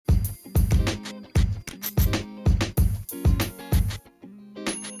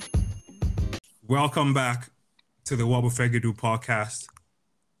Welcome back to the What Would Fegi Do podcast.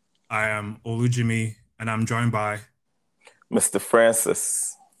 I am Olujimi, and I'm joined by Mr.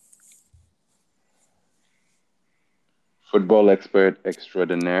 Francis. Football expert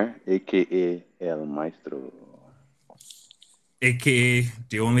extraordinaire, aka El Maestro. AKA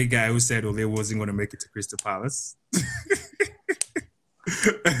the only guy who said Ole wasn't going to make it to Crystal Palace.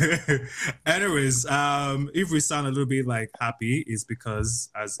 Anyways, if we sound a little bit like happy, it's because,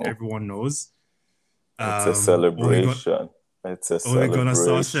 as everyone knows, it's a celebration. Ole Gunnar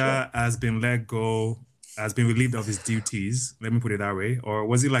Solskjaer has been let go, has been relieved of his duties. Let me put it that way. Or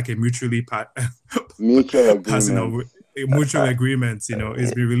was it like a mutual agreement? You know,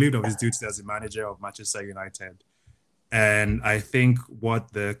 he's been relieved of his duties as the manager of Manchester United. And I think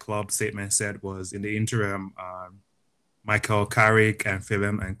what the club statement said was, in the interim, Michael Carrick and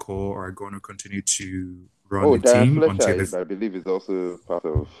Phelan and Co are going to continue to run the Darren team Fletcher, I believe, is also part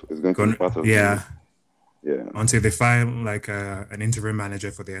of. Until they find like an interim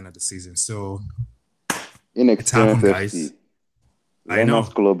manager for the end of the season. So inexperienced FC. I know.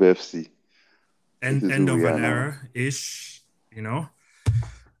 Club FC. End of an era ish. You know.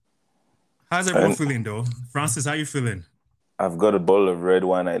 How's everyone feeling though? Francis, how you feeling? I've got a bottle of red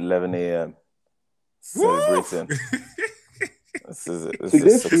wine at 11 a.m. Celebrating.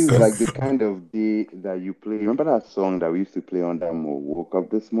 This feels like the kind of day that you play. Remember that song that we used to play on Damo? Woke up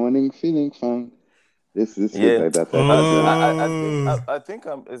this morning feeling fine. This feels like that. I think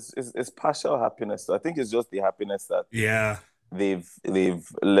it's partial happiness. I think it's just the happiness that they've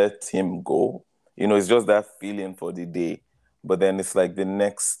let him go. You know, it's just that feeling for the day. But then it's like the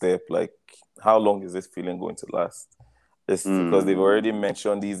next step, like how long is this feeling going to last? It's because they've already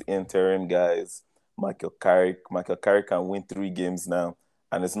mentioned these interim guys. Michael Carrick can win 3 games now,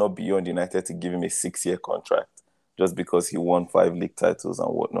 and it's not beyond United to give him a 6-year contract just because he won 5 league titles and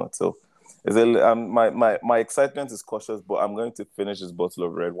whatnot. So my excitement is cautious, but I'm going to finish this bottle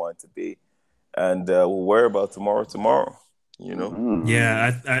of red wine today, and we'll worry about tomorrow. You know?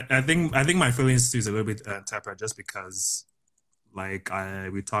 Yeah, I think my feelings too is a little bit tempered just because, like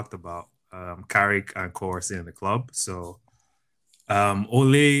we talked about, Carrick and Co are still in the club. So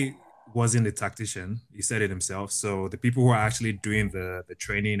Ole wasn't the tactician. He said it himself. So the people who are actually doing the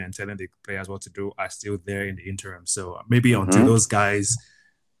training and telling the players what to do are still there in the interim. So maybe until those guys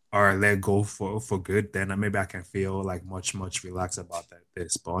are let go for good, then maybe I can feel like much relaxed about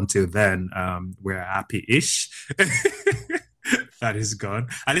this. But until then, we're happy-ish. That is gone.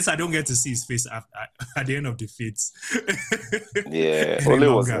 At least I don't get to see his face at the end of defeats. Yeah,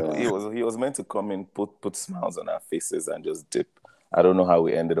 Ole he was meant to come in, put smiles on our faces and just dip. I don't know how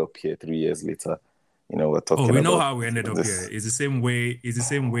we ended up here 3 years later. You know, we're talking. Oh, we know how we ended up here. It's the same way. It's the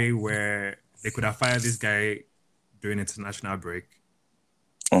same way where they could have fired this guy during international break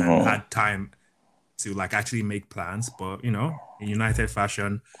and had time to like actually make plans. But you know, in United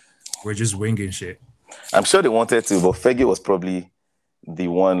fashion, we're just winging shit. I'm sure they wanted to, but Fegi was probably the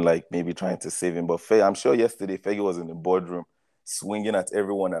one like maybe trying to save him. But I'm sure yesterday Fegi was in the boardroom swinging at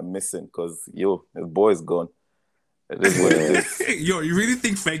everyone and missing because his boy is gone. It is what it is. Yo, you really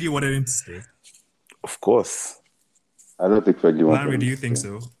think Fegi wanted him to stay? Of course. I don't think Fegi wanted him. Larry, do you think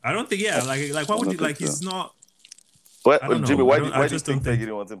so? I don't think. Yeah, like why would you like? He's not. What, Jimmy? Why do you think Fegi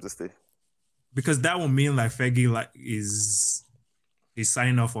didn't want him to stay? Because that would mean like Fegi is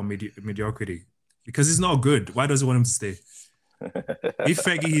signing off for mediocrity. Because he's not good. Why does he want him to stay? If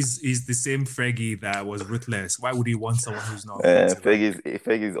Fegi is the same Fegi that was ruthless, why would he want someone who's not good?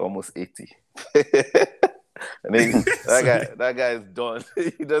 Fegi is almost 80. And then that guy is done.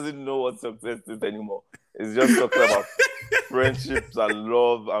 He doesn't know what success is anymore. He's just talking about friendships and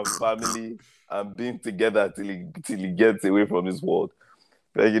love and family and being together till he gets away from this world.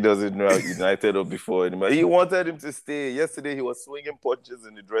 Fegi doesn't know how United or before anymore. He wanted him to stay. Yesterday, he was swinging punches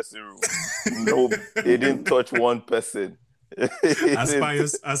in the dressing room. No, he didn't touch one person.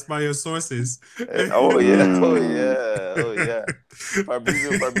 As per your sources. Oh yeah.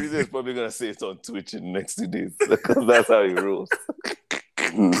 Fabrizio is probably gonna say it on Twitch in the next 2 days because that's how he rolls.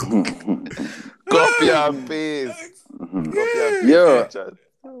 Copy and paste. Yo,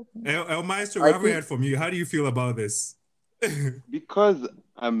 El Maestro, we haven't heard from you. How do you feel about this? Because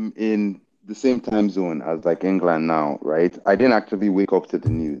I'm in the same time zone as like England now, right? I didn't actually wake up to the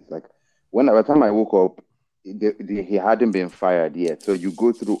news. Like by the time I woke up, he hadn't been fired yet. So you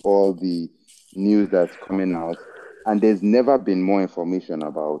go through all the news that's coming out, and there's never been more information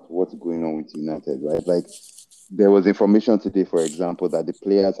about what's going on with United, right? Like there was information today, for example, that the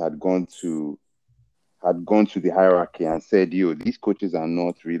players had gone to the hierarchy and said, "Yo, these coaches are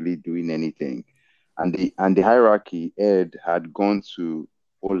not really doing anything." And the hierarchy, Ed, had gone to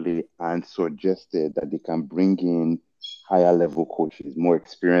Ole and suggested that they can bring in higher level coaches, more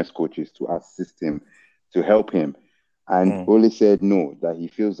experienced coaches to assist him, to help him. And Ole said no, that he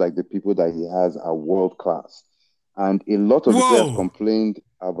feels like the people that he has are world class. And a lot of the players complained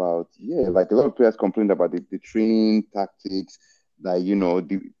about, like a lot of players complained about the training tactics, that,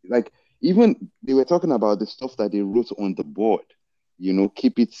 even they were talking about the stuff that they wrote on the board,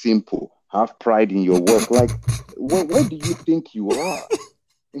 keep it simple, have pride in your work. Like, where do you think you are?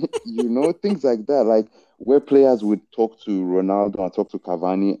 Things like that, like where players would talk to Ronaldo and talk to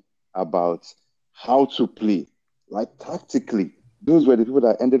Cavani about how to play, like tactically. Those were the people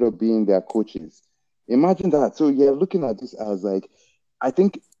that ended up being their coaches. Imagine that. So looking at this as like, I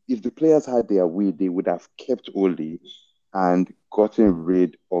think if the players had their way, they would have kept Ole and gotten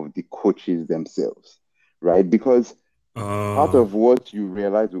rid of the coaches themselves, right? Because part of what you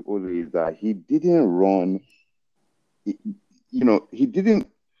realize with Ole is that he didn't run, he didn't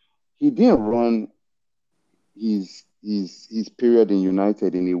run his period in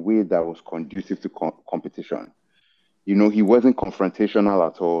United in a way that was conducive to competition. He wasn't confrontational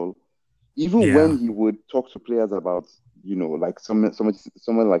at all. Even when he would talk to players about, like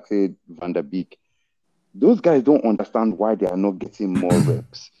someone like, say, Van der Beek, those guys don't understand why they are not getting more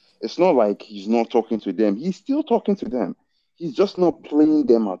reps. It's not like he's not talking to them. He's still talking to them. He's just not playing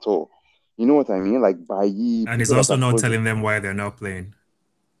them at all. You know what I mean? Like Bailly. And he's also not telling them why they're not playing.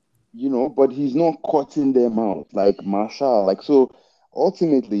 But he's not cutting them out like Martial. Like, so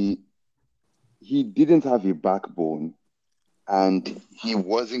ultimately, he didn't have a backbone and he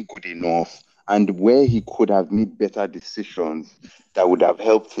wasn't good enough. And where he could have made better decisions that would have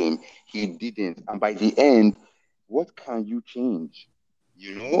helped him, he didn't. And by the end, what can you change?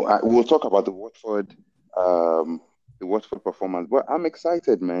 We'll talk about the Watford performance, but I'm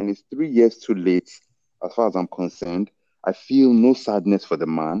excited, man. It's 3 years too late, as far as I'm concerned. I feel no sadness for the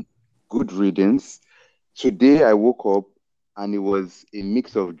man. Good riddance. Today I woke up and it was a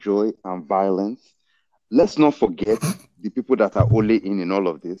mix of joy and violence. Let's not forget the people that are Ole in all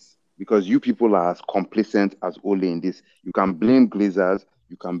of this, because you people are as complacent as Ole in this. You can blame Glazers,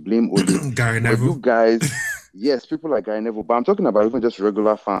 you can blame Ole. Gary Neville. You guys, yes, people like Gary Neville, but I'm talking about even just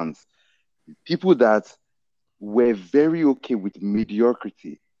regular fans. People that were very okay with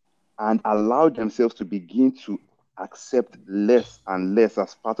mediocrity and allowed themselves to begin to accept less and less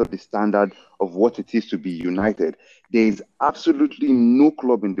as part of the standard of what it is to be United. There is absolutely no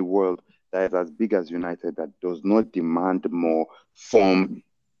club in the world that is as big as United that does not demand more from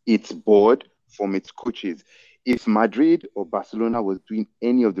its board, from its coaches. If Madrid or Barcelona was doing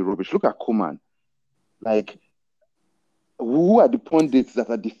any of the rubbish, look at Koeman. Like, who are the pundits that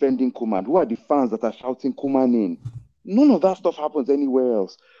are defending Koeman? Who are the fans that are shouting Koeman in? None of that stuff happens anywhere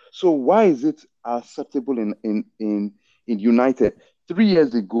else. So why is it acceptable in United? 3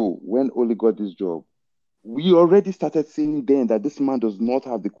 years ago, when Ole got this job, we already started seeing then that this man does not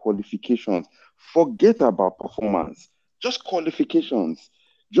have the qualifications. Forget about performance. Just qualifications.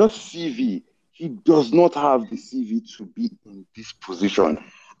 Just CV. He does not have the CV to be in this position.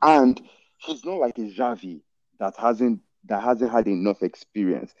 And he's not like a Xavi that hasn't had enough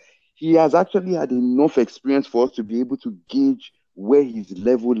experience. He has actually had enough experience for us to be able to gauge where his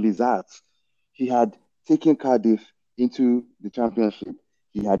level is at. He had taken Cardiff into the championship.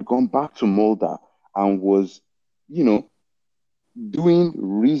 He had gone back to Molde and was, doing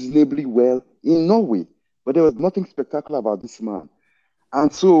reasonably well in Norway. But there was nothing spectacular about this man.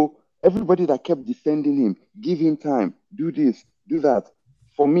 And so everybody that kept defending him, give him time, do this, do that.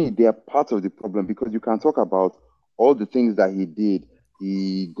 For me, they are part of the problem, because you can talk about all the things that he did.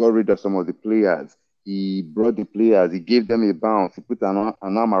 He got rid of some of the players. He brought the players. He gave them a bounce. He put an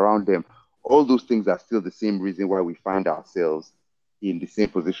arm around them. All those things are still the same reason why we find ourselves in the same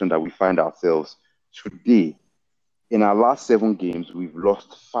position that we find ourselves today. In our last 7 games, we've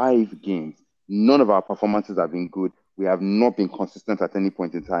lost 5 games. None of our performances have been good. We have not been consistent at any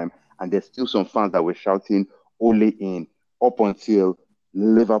point in time. And there's still some fans that were shouting Ole in up until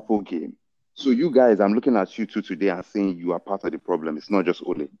Liverpool game. So you guys, I'm looking at you two today and saying you are part of the problem. It's not just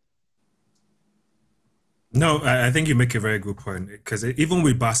Ole. No, I think you make a very good point, because even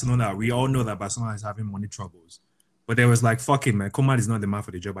with Barcelona, we all know that Barcelona is having money troubles. But there was like, fuck it, man, Koeman is not the man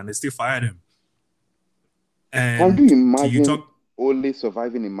for the job, and they still fired him. And can you imagine Ole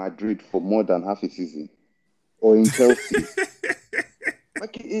surviving in Madrid for more than half a season? Or in Chelsea?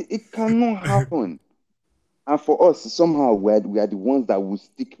 Like, it cannot happen. And for us, somehow, we are the ones that will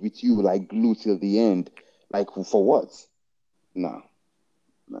stick with you like glue till the end. Like, for what? No.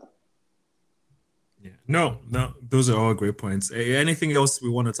 Yeah. No, those are all great points. Anything else we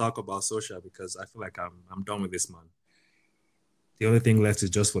want to talk about Solskjaer? Because I feel like I'm done with this man. the only thing left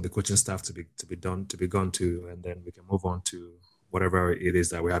is just for the coaching staff to be gone to, and then we can move on to whatever it is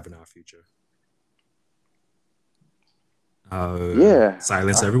that we have in our future.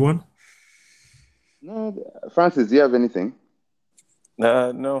 Silence everyone. No, Francis, do you have anything?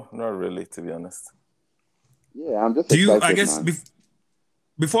 No, not really, to be honest. Yeah, I'm just excited, I guess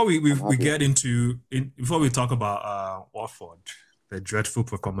before we get before we talk about Watford, the dreadful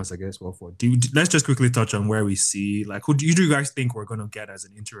performance against Watford, let's just quickly touch on where we see, like, who do you guys think we're going to get as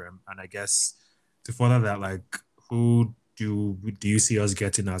an interim? And I guess to further that, like, who do you see us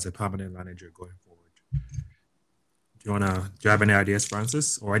getting as a permanent manager going forward? Do you have any ideas,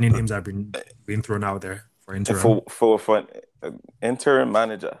 Francis, or any names that have been thrown out there for interim? For an interim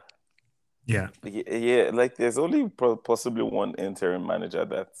manager? Yeah. Like, there's only possibly one interim manager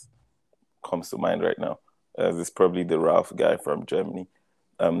that comes to mind right now. This is probably the Ralph guy from Germany.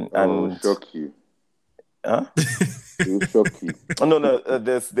 And shock you. Huh? He'll shock you. No.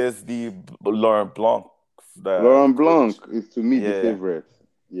 There's the Laurent Blanc. Laurent Blanc is, to me, the favorite.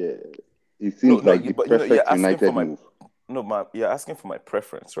 Yeah. It seems like the perfect United move. You're asking for my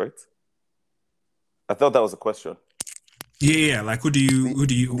preference, right? I thought that was a question. Yeah. Like, who do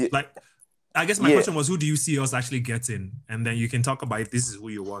you like? I guess my question was, who do you see us actually getting? And then you can talk about if this is who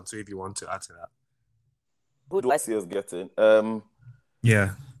you want to, if you want to add to that. Who do I see us getting?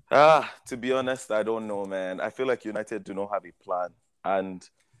 Yeah. To be honest, I don't know, man. I feel like United do not have a plan. And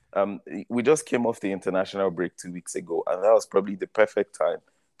we just came off the international break 2 weeks ago, and that was probably the perfect time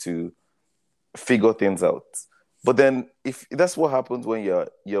to figure things out. But then, if that's what happens when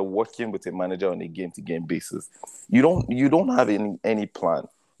you're working with a manager on a game-to-game basis, you don't have any plan.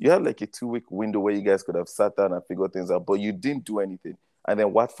 You had like a 2-week window where you guys could have sat down and figured things out, but you didn't do anything. And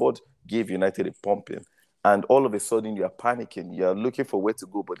then Watford gave United a pumping, and all of a sudden you're panicking. You're looking for where to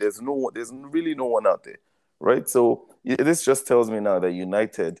go, but there's really no one out there, right? So this just tells me now that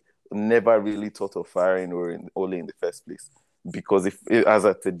United never really thought of firing Ole in the first place. Because if, as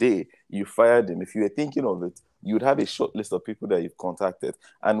of today, you fired him, if you were thinking of it, you'd have a short list of people that you've contacted,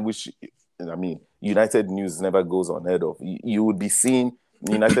 and which, I mean, United news never goes unheard of. You would be seeing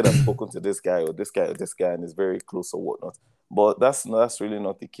United have spoken to this guy or this guy or this guy, and is very close or whatnot. But that's really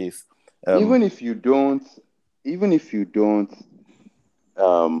not the case. Even if you don't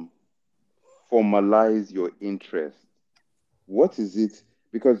formalize your interest, what is it?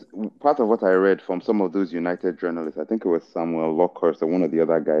 Because part of what I read from some of those United journalists, I think it was Samuel Lockhurst or one of the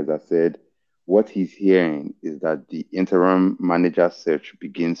other guys, that said what he's hearing is that the interim manager search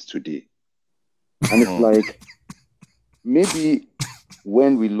begins today. And it's like, maybe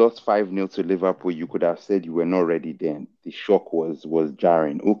when we lost 5-0 to Liverpool, you could have said you were not ready then. The shock was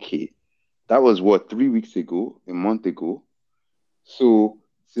jarring. Okay. That was 3 weeks ago, a month ago. So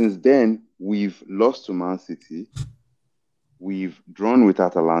since then, we've lost to Man City. We've drawn with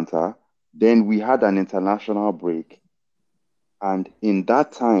Atalanta. Then we had an international break. And in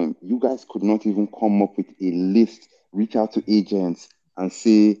that time, you guys could not even come up with a list, reach out to agents and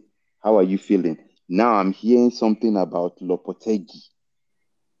say, how are you feeling? Now I'm hearing something about Lopetegui.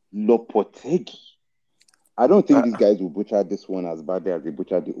 I don't think these guys will butcher this one as badly as they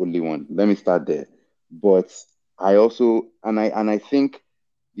butchered the only one. Let me start there. But I also, and I think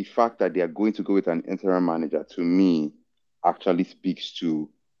the fact that they are going to go with an interim manager, to me, actually speaks to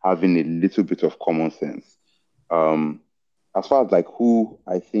having a little bit of common sense. As far as like who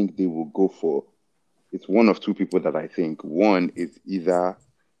I think they will go for, it's one of two people that I think. One is either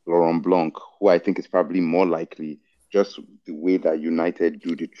Laurent Blanc, who I think is probably more likely, just the way that United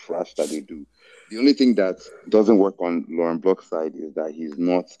do the trash that they do. The only thing that doesn't work on Laurent Blanc's side is that he's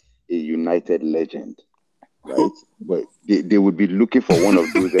not a United legend, right? But they would be looking for one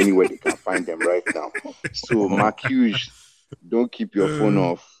of those anywhere they can find them right now. So Mark Hughes, don't keep your phone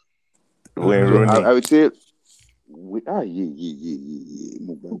off. I would say, I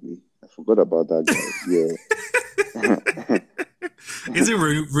forgot about that guy. Yeah. Is it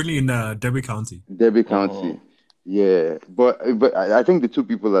really in Derby County? Derby County. Yeah, but I think the two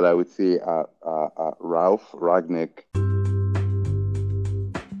people that I would say are Ralph Rangnick.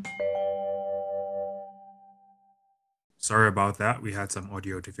 Sorry about that. We had some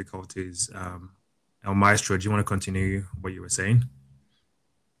audio difficulties. El Maestro, do you want to continue what you were saying?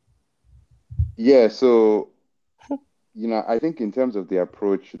 Yeah, so, I think in terms of the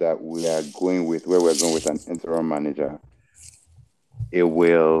approach that we are going with, where we're going with an interim manager, it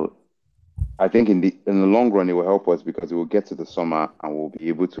will, I think in the long run, it will help us because it will get to the summer and we'll be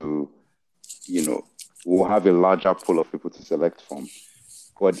able to, we'll have a larger pool of people to select from.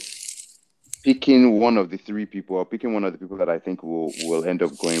 But picking one of the three people, or picking one of the people that I think we'll end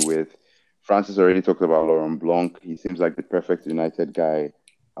up going with, Francis already talked about Laurent Blanc. He seems like the perfect United guy,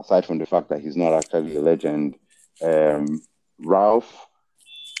 aside from the fact that he's not actually a legend. Ralph,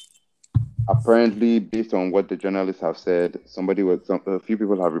 apparently, based on what the journalists have said, a few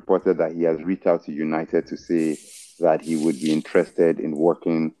people have reported that he has reached out to United to say that he would be interested in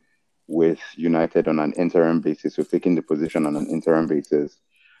working with United on an interim basis, so taking the position on an interim basis.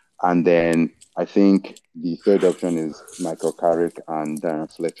 And then I think the third option is Michael Carrick and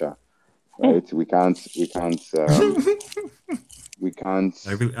Darren Fletcher. Right? We can't.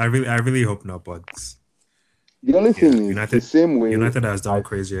 I really hope not, but the only thing is United, the same way United has done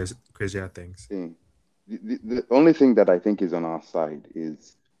crazier things. The only thing that I think is on our side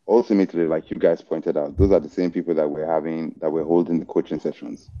is ultimately, like you guys pointed out, those are the same people that we're holding the coaching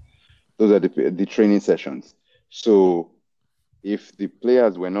sessions. Those are the training sessions. So if the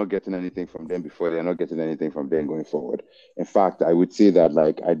players were not getting anything from them before, they're not getting anything from them going forward. In fact, I would say that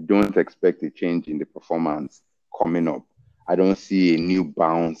I don't expect a change in the performance coming up. I don't see a new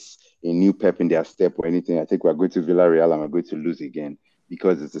bounce, a new pep in their step or anything. I think we're going to Villarreal and we're going to lose again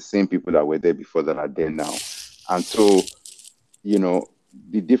because it's the same people that were there before that are there now. And so,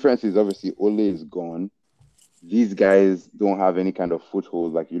 the difference is obviously Ole is gone. These guys don't have any kind of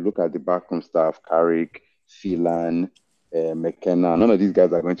foothold. Like you look at the backroom staff, Carrick, Phelan, McKenna, none of these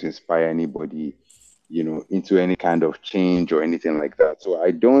guys are going to inspire anybody, into any kind of change or anything like that. So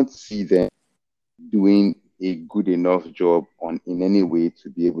I don't see them doing a good enough job in any way to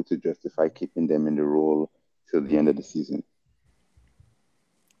be able to justify keeping them in the role till the end of the season.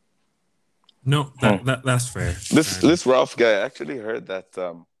 No, that's fair. This Ralph guy, I actually heard that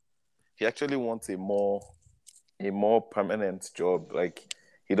he actually wants a more permanent job. Like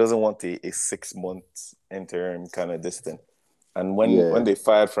he doesn't want a 6 month interim kind of distance. And when they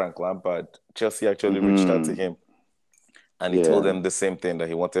fired Frank Lampard, Chelsea actually reached out to him, and he told them the same thing, that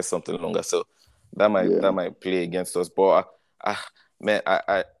he wanted something longer. So that might play against us. But man,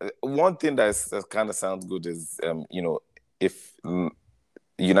 I one thing that kind of sounds good is if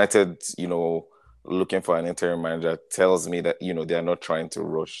United looking for an interim manager tells me that they are not trying to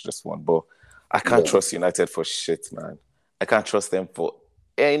rush this one. But I can't trust United for shit, man. I can't trust them for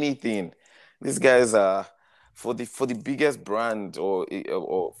anything. These guys are for the biggest brand or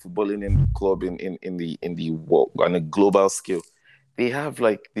footballing club in the world on a global scale. They have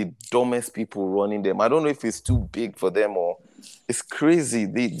like the dumbest people running them. I don't know if it's too big for them or it's crazy.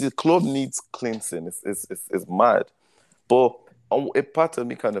 The club needs cleansing. It's mad. But a part of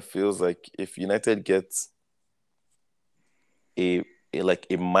me kind of feels like if United gets a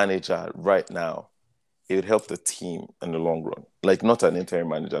manager right now, it would help the team in the long run. Like not an interim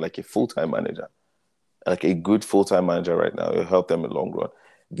manager, like a full-time manager. Like a good full-time manager right now, it will help them in the long run.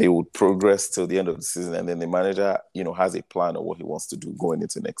 They would progress till the end of the season, and then the manager, has a plan of what he wants to do going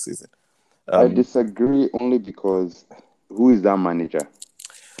into next season. I disagree only because who is that manager?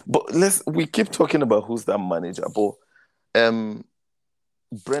 But we keep talking about who's that manager, but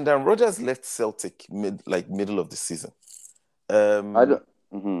Brendan Rodgers left Celtic middle of the season. I don't.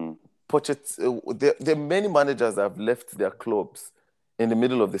 Mm-hmm. There are many managers that have left their clubs in the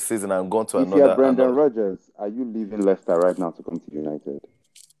middle of the season and gone to another. If you're Brendan Rodgers, are you leaving Leicester right now to come to United?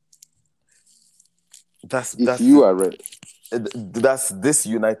 You are ready. That's this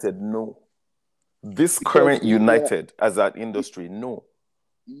United, no. This current United as an industry, no.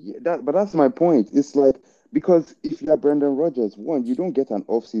 Yeah, but that's my point. It's like, because if you're Brendan Rodgers, one, you don't get an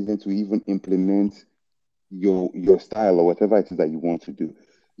off season to even implement your style or whatever it is that you want to do.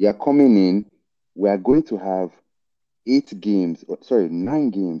 You're coming in. We are going to have 9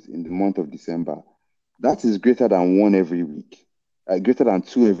 games in the month of December. That is greater than 1 every week, greater than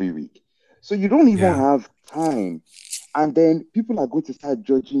 2 every week. So you don't even have time. And then people are going to start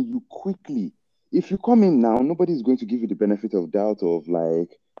judging you quickly. If you come in now, nobody's going to give you the benefit of doubt of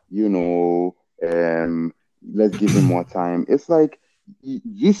let's give him more time. It's like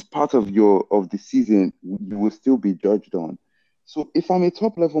this part of the season, you will still be judged on. So if I'm a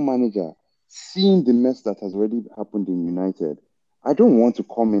top level manager, seeing the mess that has already happened in United, I don't want to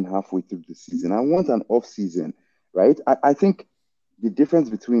come in halfway through the season. I want an off season, right? I think the difference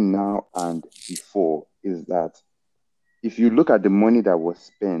between now and before is that if you look at the money that was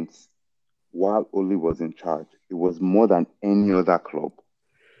spent while Ole was in charge, it was more than any other club.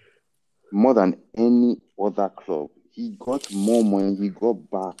 More than any other club. He got more money, he got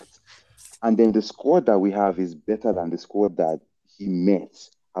backed. And then the squad that we have is better than the squad that he met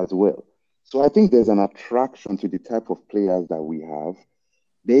as well. So I think there's an attraction to the type of players that we have.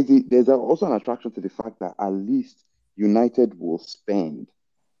 There's also an attraction to the fact that at least United will spend.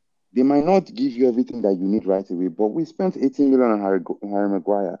 They might not give you everything that you need right away, but we spent 18 million on Harry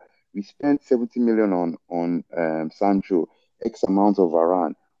Maguire. We spent 70 million on Sancho, X amount of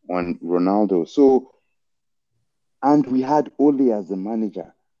Varane, on Ronaldo. So, and we had Ole as the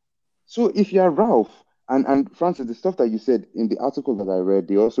manager. So if you're Ralph, and Francis, the stuff that you said in the article that I read,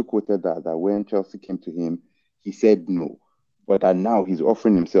 they also quoted that when Chelsea came to him, he said no, but that now he's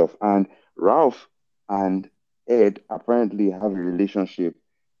offering himself. And Ralph and Ed apparently have a relationship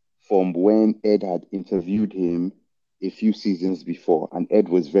from when Ed had interviewed him a few seasons before, and Ed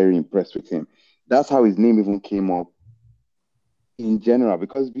was very impressed with him. That's how his name even came up in general,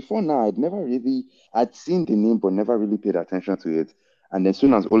 because before now, I'd seen the name, but never really paid attention to it. And as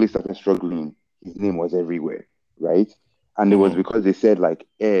soon as Ole started struggling, his name was everywhere, right? And it was because they said like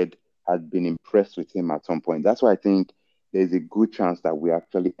Ed had been impressed with him at some point. That's why I think there's a good chance that we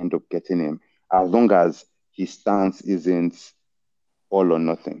actually end up getting him, as long as his stance isn't all or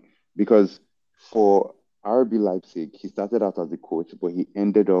nothing. Because for RB Leipzig, he started out as a coach, but he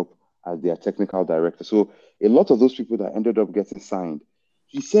ended up as their technical director. So a lot of those people that ended up getting signed,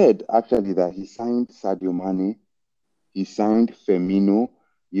 he said actually that he signed Sadio Mane, he signed Firmino,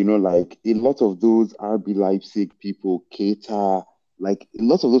 like a lot of those RB Leipzig people, Keita, like a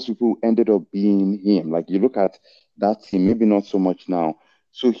lot of those people ended up being him. Like you look at that team, maybe not so much now.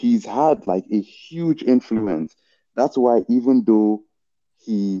 So he's had like a huge influence. That's why even though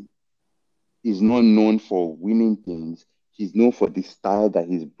he is not known for winning things, he's known for the style that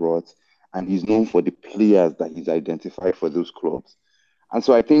he's brought, and he's known for the players that he's identified for those clubs. And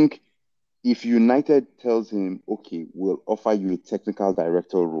so I think if United tells him, okay, we'll offer you a technical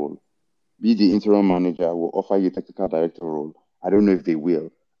director role, be the interim manager, we'll offer you a technical director role. I don't know if they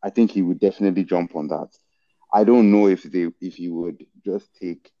will. I think he would definitely jump on that. I don't know if he would just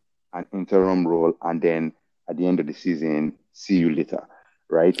take an interim role and then at the end of the season, see you later,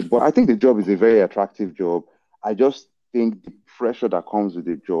 right? But I think the job is a very attractive job. I just think the pressure that comes with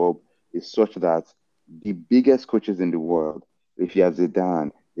the job is such that the biggest coaches in the world, if you are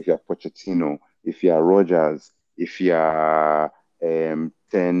Zidane, if you are Pochettino, if you are Rodgers, if you are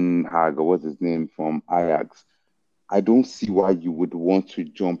Ten Hag, or what's his name from Ajax, I don't see why you would want to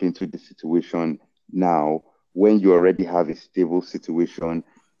jump into the situation now when you already have a stable situation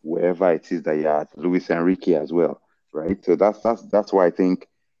wherever it is that you're at. Luis Enrique as well, right? So that's why I think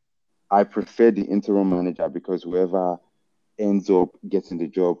I prefer the interim manager, because whoever ends up getting the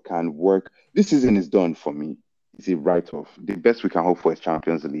job can work. This season is done for me. It's a write-off. The best we can hope for is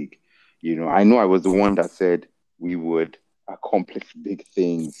Champions League. I know I was the one that said we would accomplish big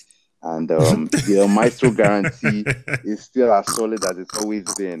things, and the Maestro guarantee is still as solid as it's always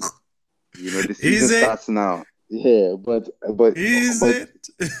been. The season starts now. Yeah, but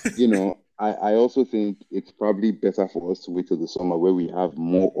I also think it's probably better for us to wait till the summer where we have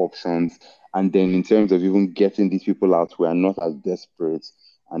more options, and then in terms of even getting these people out, we are not as desperate,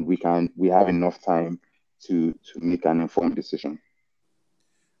 and we have enough time to make an informed decision.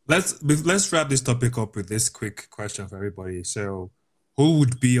 Let's wrap this topic up with this quick question for everybody. So, who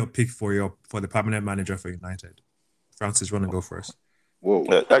would be your pick for the permanent manager for United? Francis, you want to go first? Whoa.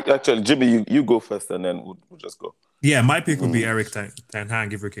 Actually, Jimmy, you go first, and then we'll just go. Yeah, my pick would be Erik ten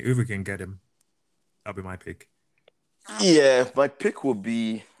Hag if we can get him. That'll be my pick. Yeah, my pick would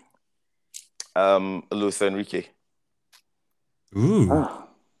be Luis Enrique. Ooh.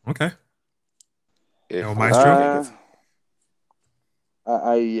 Okay. Maestro?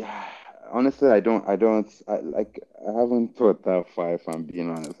 I honestly, I haven't thought that far, if I'm being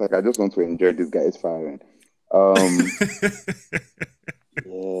honest. Like, I just want to enjoy this guy's firing.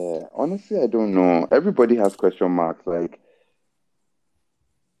 Yeah, honestly, I don't know. Everybody has question marks. Like,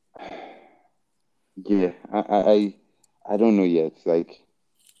 yeah, I don't know yet. Like,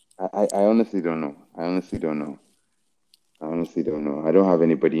 I honestly don't know. I honestly don't know. I don't have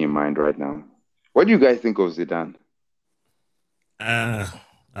anybody in mind right now. What do you guys think of Zidane? I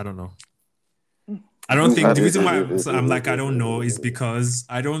don't know. I don't think the reason why I'm like I don't know is because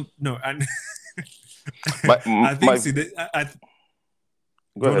I don't know. And I think you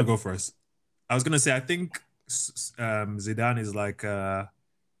want to go first? I was gonna say I think Zidane is like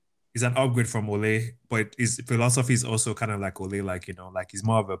is an upgrade from Ole, but his philosophy is also kind of like Ole, like like he's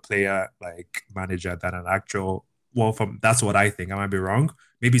more of a player like manager than an actual. Well, that's what I think. I might be wrong.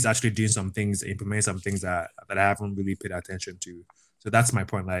 Maybe he's actually doing some things, implementing some things that I haven't really paid attention to. So that's my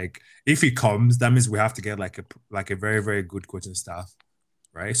point. Like, if he comes, that means we have to get like a very, very good coaching staff,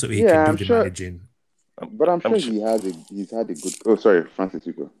 right? So he can do the managing. But I'm sure he's had a good. Oh, sorry, Francis,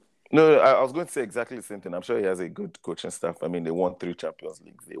 you go. No, I was going to say exactly the same thing. I'm sure he has a good coaching staff. I mean, they won 3 Champions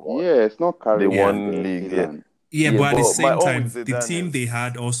Leagues. They won. Yeah, it's not carrying. They won league. Yeah, but at the same time, the team they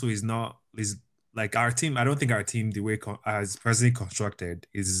had also is like our team, I don't think our team, the way as presently constructed,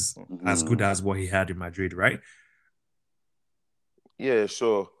 is as good as what he had in Madrid, right? Yeah,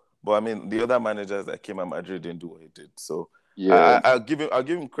 sure. But I mean, the other managers that came at Madrid didn't do what he did. So yeah, I'll give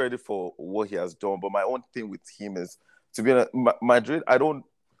him credit for what he has done. But my own thing with him is, to be honest, Madrid,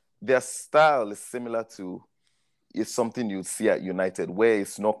 their style is similar to something you'd see at United, where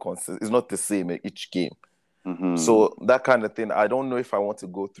it's not consistent, it's not the same in each game. So that kind of thing, I don't know if I want to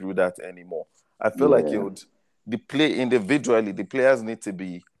go through that anymore. I feel like the players need to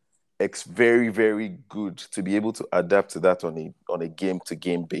be very, very good to be able to adapt to that on a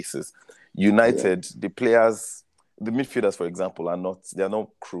game-to-game basis. United, the players, the midfielders, for example, they're not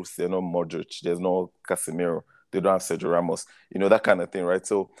Kroos, they're not Modric, there's no Casemiro, they don't have Sergio Ramos, that kind of thing, right?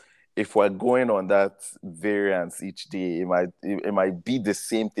 So if we're going on that variance each day, it might be the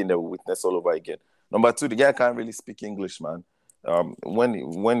same thing that we witness all over again. Number two, the guy can't really speak English, man.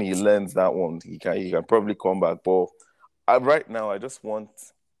 When he learns that one, he can probably come back. But right now, I just want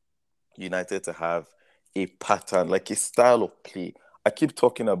United to have a pattern, like a style of play. I keep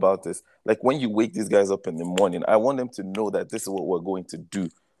talking about this. Like when you wake these guys up in the morning, I want them to know that this is what we're going to do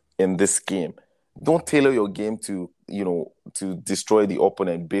in this game. Don't tailor your game to destroy the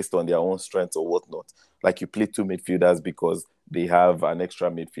opponent based on their own strengths or whatnot. Like you play two midfielders because they have an extra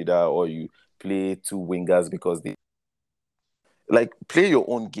midfielder, or you play two wingers because they play your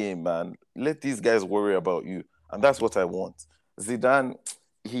own game, man. Let these guys worry about you. And that's what I want. Zidane,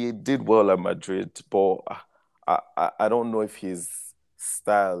 he did well at Madrid, but I don't know if his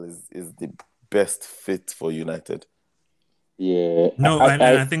style is the best fit for United. Yeah. No,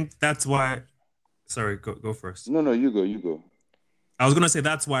 I think that's why. Sorry, go first. No, you go. I was gonna say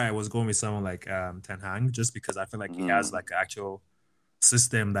that's why I was going with someone like Ten Hag, just because I feel like he has like an actual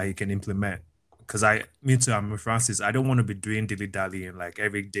system that he can implement. Because I'm with Francis. I don't want to be doing dilly-dallying like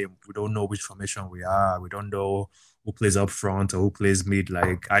every day. We don't know which formation we are. We don't know who plays up front or who plays mid.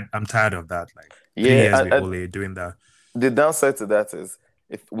 Like I'm tired of that. Like 3 years with Ole doing that. The downside to that is,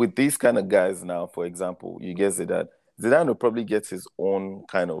 if with these kind of guys now, for example, you get Zidane will probably get his own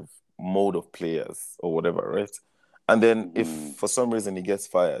kind of mode of players or whatever, right? And then if for some reason he gets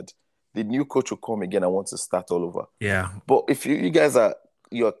fired, the new coach will come again and want to start all over. Yeah. But if you guys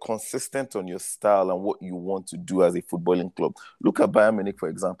you're consistent on your style and what you want to do as a footballing club. Look at Bayern Munich, for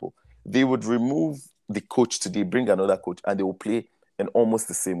example. They would remove the coach today, bring another coach, and they will play in almost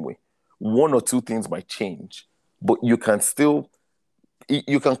the same way. One or two things might change, but you can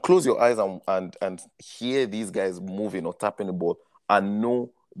close your eyes and hear these guys moving or tapping the ball and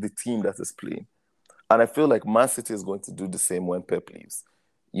know the team that is playing. And I feel like Man City is going to do the same when Pep leaves.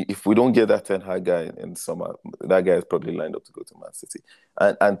 If we don't get that Ten Hag guy in summer, that guy is probably lined up to go to Man City.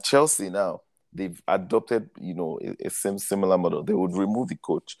 And Chelsea now, they've adopted, a similar model. They would remove the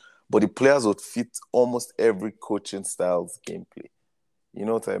coach, but the players would fit almost every coaching style's gameplay. You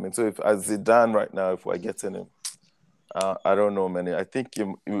know what I mean? So if as Zidane right now, if we're getting him, I don't know, man. I think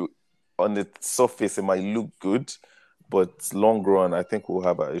on the surface it might look good, but long run, I think we'll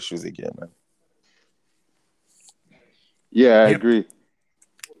have our issues again, man. Yeah, I agree.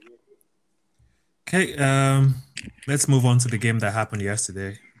 Okay, let's move on to the game that happened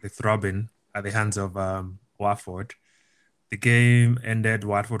yesterday, the throbbing at the hands of Watford. The game ended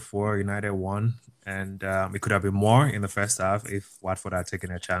Watford 4, United 1, and it could have been more in the first half if Watford had taken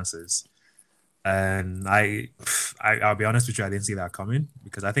their chances. And I'll be honest with you, I didn't see that coming,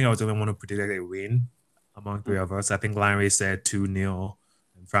 because I think I was the only one who predicted a win among three of us. I think Lanre said 2-0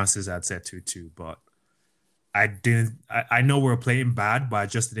 and Francis had said 2-2, but I didn't. I know we're playing bad, but I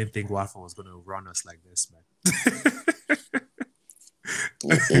just didn't think Watford was going to run us like this, man.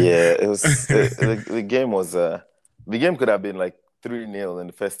 Yeah, it was. The game was. The game could have been like 3-0 in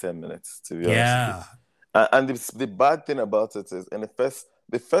the first 10 minutes, to be honest. Yeah. And the bad thing about it is,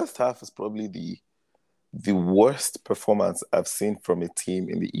 the first half is probably the worst performance I've seen from a team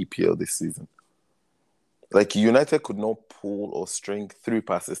in the EPL this season. Like United could not pull or string 3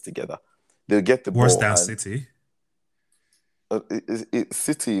 passes together. They'll get the worse ball. Worse than City.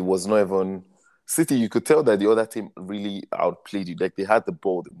 City was not even... City, you could tell that the other team really outplayed you. Like, they had the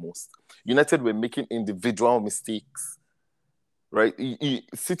ball the most. United were making individual mistakes, right?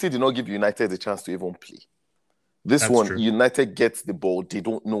 City did not give United the chance to even play. That's one, true. United gets the ball. They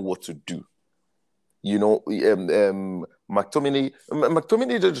don't know what to do.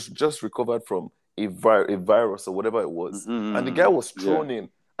 McTominay just recovered from a virus or whatever it was. Mm-hmm. And the guy was thrown in.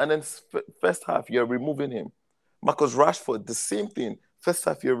 And then first half, you're removing him. Marcus Rashford, the same thing. First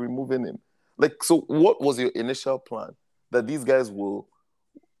half, you're removing him. Like, so what was your initial plan? That these guys will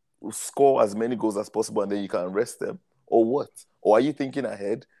score as many goals as possible and then you can rest them? Or what? Or are you thinking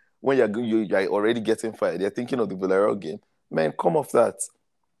ahead? when you're already getting fired. You're thinking of the Villarreal game. Man, come off that.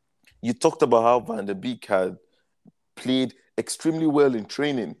 You talked about how Van der Beek had played extremely well in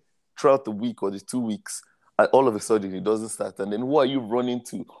training throughout the week or the 2 weeks, and all of a sudden he doesn't start. And then who are you running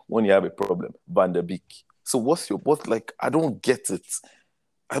to when you have a problem? Van der Beek. So I don't get it.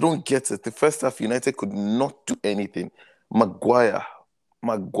 I don't get it. The first half, United could not do anything. Maguire,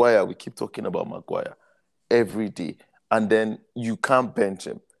 we keep talking about Maguire every day. And then you can't bench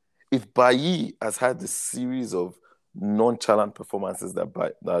him. If Bailly has had the series of nonchalant performances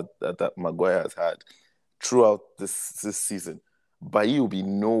that Maguire has had throughout this season, Bailly will be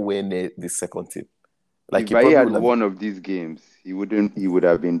nowhere near the second team. Like, if Bailly had one of these games, he would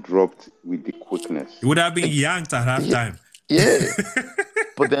have been dropped with the quickness. He would have been yanked at halftime. Yeah.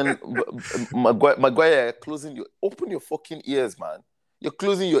 But then Maguire open your fucking ears, man. You're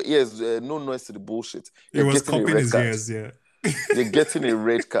closing your ears. No noise to the bullshit. He was cupping his ears, yeah. You're getting a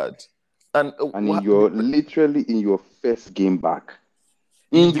red card. And you're literally in your first game back.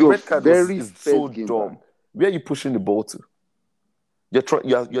 In your red card is so dumb. Where are you pushing the ball to?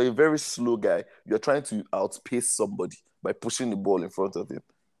 You're a very slow guy. You're trying to outpace somebody by pushing the ball in front of him.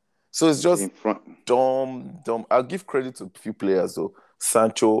 So it's just dumb. I'll give credit to a few players though.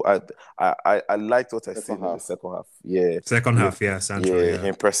 Sancho, I liked what I see in the second half. Yeah. Second half, yeah. Sancho. Yeah,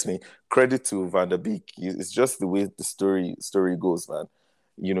 him personally. Credit to Van der Beek. It's just the way the story goes, man.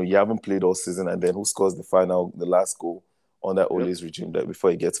 You know, you haven't played all season, and then who scores the last goal under Ole's regime that before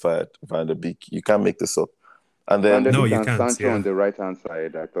he gets fired? Van der Beek. You can't make this up. And then you can't. Sancho on the right-hand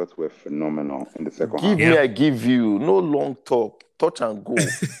side, I thought were phenomenal in the second half. I give you. No long talk. Touch and go.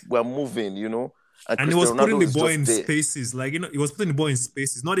 We're moving, you know. And he was putting the ball in spaces. Like, you know, he was putting the ball in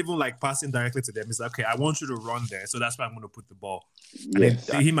spaces, not even like passing directly to them. It's like, okay, I want you to run there. So that's why I'm going to put the ball. Yes.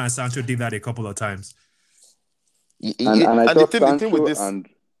 And him and Sancho did that a couple of times. The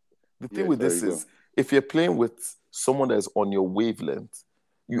thing with this is, if you're playing with someone that is on your wavelength,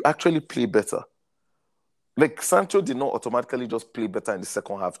 you actually play better. Like, Sancho did not automatically just play better in the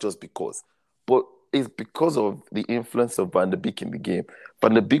second half just because. But it's because of the influence of Van der Beek in the game.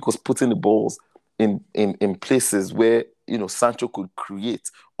 Van der Beek was putting the balls in places where, you know, Sancho could create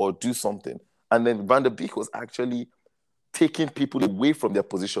or do something. And then Van der Beek was actually taking people away from their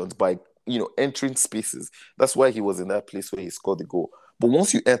positions by, you know, entering spaces. That's why he was in that place where he scored the goal. But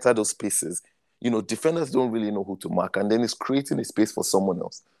once you enter those spaces, you know, defenders don't really know who to mark, and then it's creating a space for someone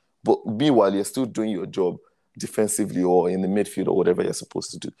else. But meanwhile, you're still doing your job defensively or in the midfield or whatever you're supposed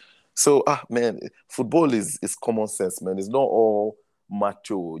to do. So, man, football is common sense, man. It's not all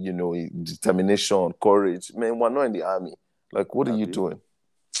macho, you know, determination, courage. Man, we're not in the army. Like, what are you doing?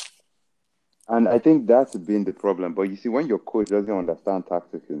 And I think that's been the problem. But you see, when your coach doesn't understand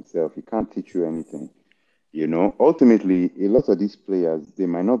tactics himself, he can't teach you anything. You know, ultimately, a lot of these players, they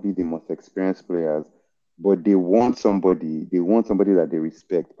might not be the most experienced players, but they want somebody that they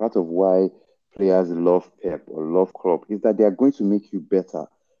respect. Part of why players love Pep or love Klopp is that they are going to make you better.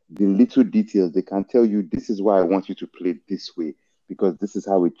 The little details, they can tell you, this is why I want you to play this way, because this is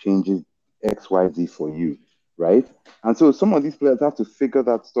how it changes X, Y, Z for you, right? And so some of these players have to figure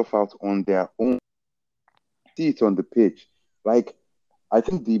that stuff out on their own. See it on the pitch. Like, I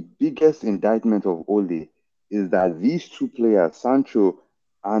think the biggest indictment of Ole is that these two players, Sancho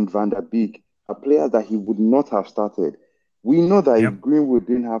and Van der Beek, are players that he would not have started. We know that if Greenwood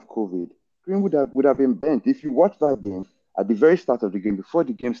didn't have COVID, Greenwood would have been benched. If you watch that game, at the very start of the game, before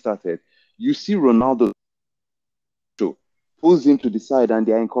the game started, you see Ronaldo pulls him to the side, and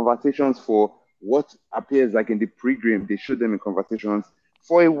they are in conversations for what appears like in the pre-game. They showed them in conversations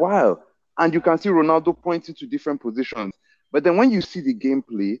for a while, and you can see Ronaldo pointing to different positions. But then when you see the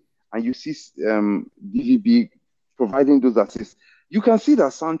gameplay and you see DVB providing those assists, you can see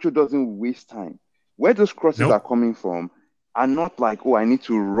that Sancho doesn't waste time. Where those crosses are coming from are not like, oh, I need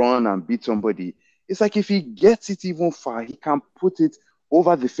to run and beat somebody. It's like if he gets it even far, he can put it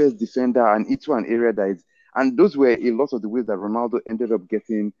over the first defender and into an area that is. And those were a lot of the ways that Ronaldo ended up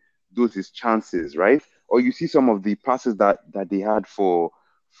getting those his chances, right? Or you see some of the passes that they had for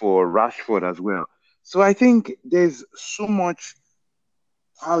Rashford as well. So I think there's so much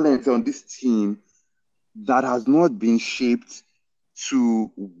talent on this team that has not been shaped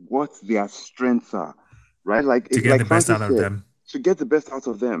to what their strengths are, right? Like to get the best out of them. To get the best out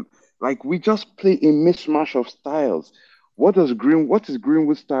of them. Like, we just play a mishmash of styles. What is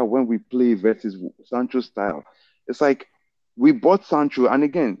Greenwood's style when we play versus Sancho's style? It's like we bought Sancho, and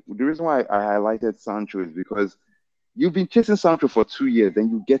again, the reason why I highlighted Sancho is because you've been chasing Sancho for 2 years,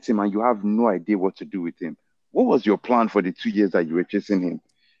 then you get him and you have no idea what to do with him. What was your plan for the 2 years that you were chasing him?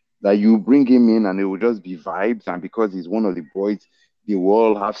 That you bring him in and it will just be vibes, and because he's one of the boys, they will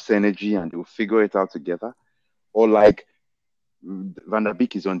all have synergy and they'll figure it out together, or like Van der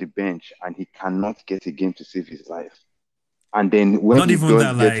Beek is on the bench and he cannot get a game to save his life. And then when not he even does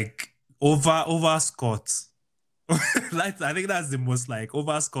that, like over Scott. Like, I think that's the most like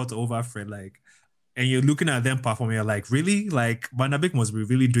over Scott, over Fred, like, and you're looking at them performing, you're like, really? Like Van der Beek must be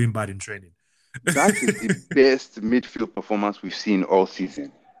really doing bad in training. That is the best midfield performance we've seen all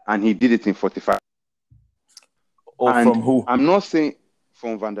season. And he did it in 45. And from who? I'm not saying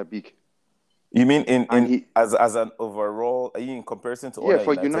from Van der Beek. You mean as an overall, are you in comparison to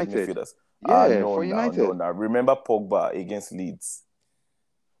other United midfielders? For United. No. Remember Pogba against Leeds?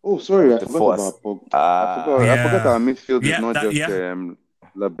 Oh, sorry, I forgot about Pogba. I forgot our midfield is not just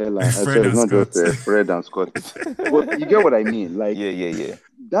Labella. Sorry, it's not just Fred and Scott. But you get what I mean? Like, yeah.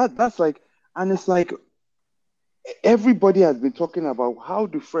 That's like, and it's like everybody has been talking about how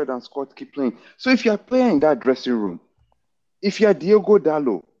do Fred and Scott keep playing. So if you're playing in that dressing room, if you're Diogo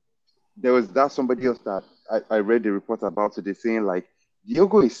Dalot, there was that somebody else that I read the report about today saying like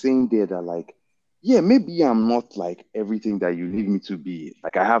Diogo is saying there that like, yeah, maybe I'm not like everything that you need me to be.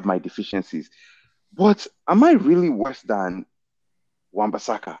 Like I have my deficiencies, but am I really worse than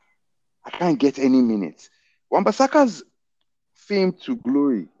Wan-Bissaka? I can't get any minutes. Wan-Bissaka's fame to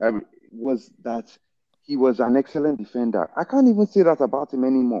glory was that he was an excellent defender. I can't even say that about him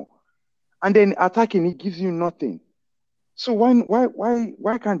anymore. And then attacking, he gives you nothing. So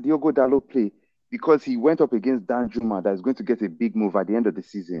why can't Diogo Dalot play? Because he went up against Danjuma that is going to get a big move at the end of the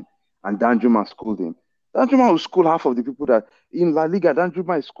season, and Danjuma schooled him. Danjuma will school half of the people that in La Liga,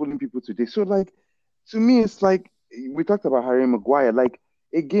 Danjuma is schooling people today. So like, to me, it's like we talked about Harry Maguire. Like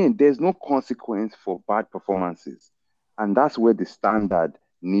again, there's no consequence for bad performances, and that's where the standard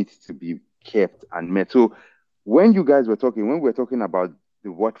needs to be kept and met. So when we were talking about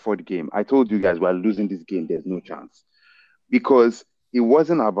the Watford game, I told you guys we're losing this game. There's no chance. Because it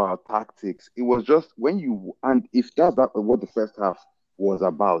wasn't about tactics. It was just if that's what the first half was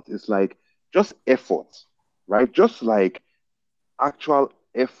about, it's like just effort, right? Just like actual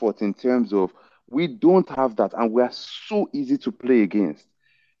effort in terms of we don't have that and we are so easy to play against.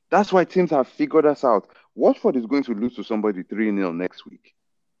 That's why teams have figured us out. Watford is going to lose to somebody 3-0 next week.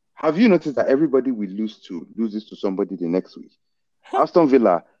 Have you noticed that everybody we loses to somebody the next week? Aston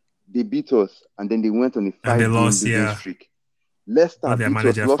Villa, they beat us and then they went on a 5-game losing streak. Leicester beat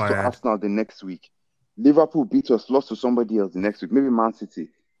us, lost to Arsenal the next week. Liverpool beat us, lost to somebody else the next week. Maybe Man City.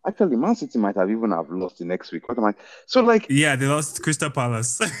 Actually, Man City might have even lost the next week. So like, yeah, they lost Crystal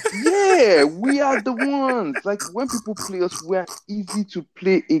Palace. Yeah, we are the ones. Like when people play us, we are easy to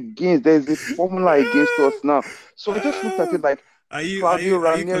play against. There's a formula against us now. So I just looked at it like, are you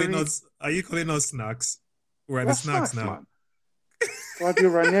calling us snacks? We're the snacks now. Man. Claudio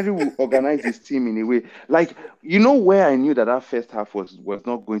Ranieri will organize his team in a way. Like, you know where I knew that first half was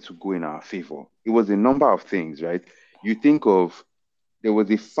not going to go in our favor? It was a number of things, right? You think of, there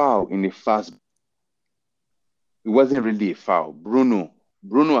was a foul in a fast. It wasn't really a foul. Bruno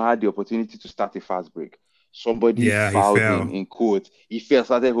had the opportunity to start a fast break. Somebody fouled him in quotes. He fell,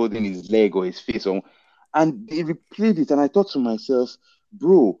 started holding his leg or his face on. And they replayed it. And I thought to myself,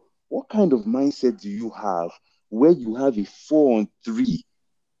 bro, what kind of mindset do you have where you have a 4-on-3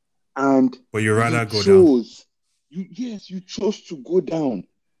 and you rather go down? You chose to go down.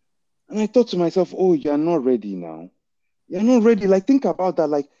 And I thought to myself, oh, you're not ready now. You're not ready. Like, think about that.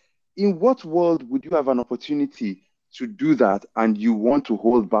 Like, in what world would you have an opportunity to do that and you want to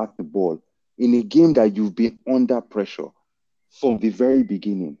hold back the ball in a game that you've been under pressure from the very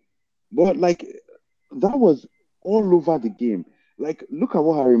beginning? But, like, that was all over the game. Like, look at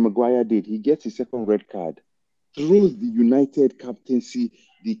what Harry Maguire did. He gets his second red card, throws the United captaincy,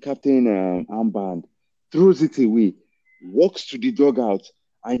 the captain armband, throws it away, walks to the dugout,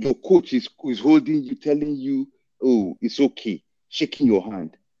 and your coach is holding you, telling you, oh, it's okay, shaking your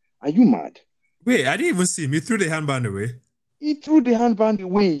hand. Are you mad? Wait, I didn't even see him. He threw the handband away. He threw the handband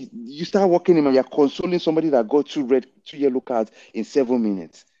away. You start walking him and you're consoling somebody that got two yellow cards in 7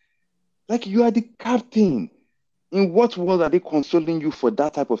 minutes. Like, you are the captain. In what world are they consoling you for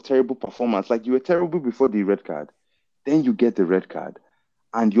that type of terrible performance? Like, you were terrible before the red card. Then you get the red card.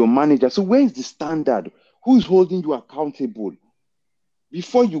 And your manager. So where is the standard? Who's holding you accountable?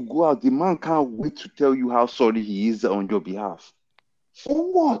 Before you go out, the man can't wait to tell you how sorry he is on your behalf. For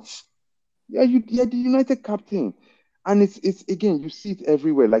what? You're the United captain. And it's again, you see it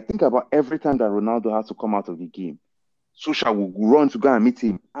everywhere. Like, think about every time that Ronaldo has to come out of the game. Solskjaer will run to go and meet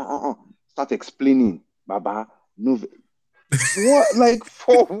him. Start explaining. Baba, no. What? Like,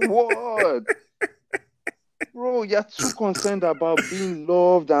 for what? Bro, bro, you're too concerned about being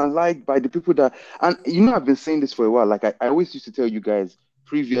loved and liked by the people that, and I've been saying this for a while. Like I always used to tell you guys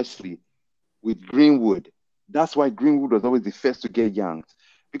previously with Greenwood, that's why Greenwood was always the first to get yanked,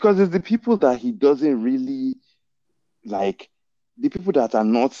 because it's the people that he doesn't really like, the people that are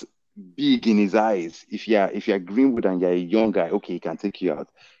not big in his eyes. If you're Greenwood and you're a young guy, okay, he can take you out.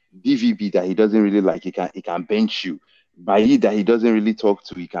 DVB that he doesn't really like, he can bench you. Bailly that he doesn't really talk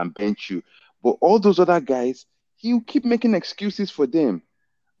to, he can bench you. But all those other guys, he'll keep making excuses for them.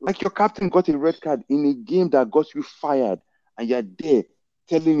 Like your captain got a red card in a game that got you fired, and you're there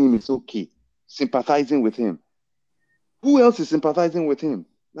telling him it's okay, sympathizing with him. Who else is sympathizing with him?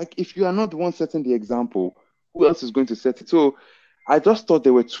 Like, if you are not the one setting the example, who else is going to set it? So I just thought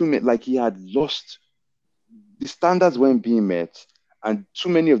there were too many, like he had lost, the standards weren't being met, and too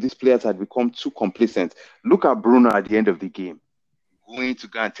many of these players had become too complacent. Look at Bruno at the end of the game, going to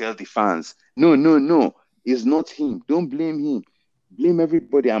go and tell the fans, no, it's not him. Don't blame him. Blame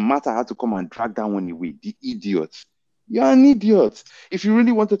everybody. And Mata had to come and drag that one away. The idiot. You're an idiot. If you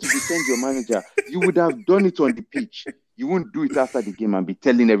really wanted to defend your manager, you would have done it on the pitch. You won't do it after the game and be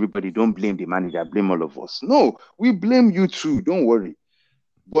telling everybody, don't blame the manager, blame all of us. No, we blame you too. Don't worry.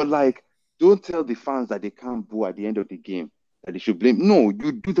 But like, don't tell the fans that they can't boo at the end of the game, that they should blame. No,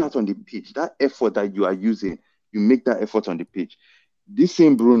 you do that on the pitch. That effort that you are using, you make that effort on the pitch. This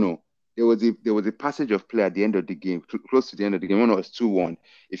same Bruno, there was a passage of play at the end of the game, close to the end of the game, when it was 2-1,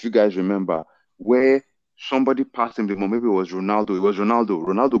 if you guys remember, where somebody passed him the ball. Maybe it was Ronaldo. It was Ronaldo.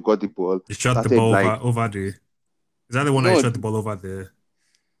 Ronaldo got the ball. He shot the ball over the... Is that the one that shot the ball over the...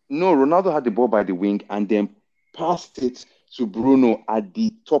 No, Ronaldo had the ball by the wing and then passed it to Bruno at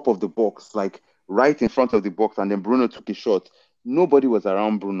the top of the box, like right in front of the box, and then Bruno took a shot. Nobody was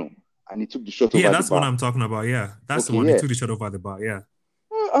around Bruno, and he took the shot over the bar. Yeah, that's what I'm talking about, yeah. That's the one. He took the shot over the bar, yeah.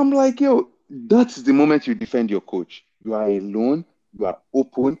 I'm like, yo, that's the moment you defend your coach. You are alone. You are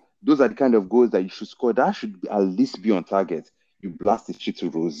open. Those are the kind of goals that you should score. That should at least be on target. You blast the shit to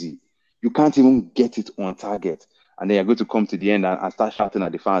Rosie. You can't even get it on target. And then you're going to come to the end and start shouting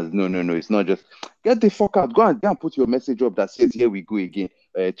at the fans. No. It's not just, get the fuck out. Go and put your message up that says, here we go again.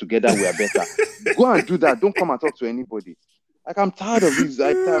 Together we are better. Go and do that. Don't come and talk to anybody. Like, I'm tired of this.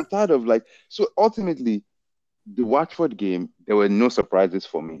 I'm tired of so ultimately, the Watford game, there were no surprises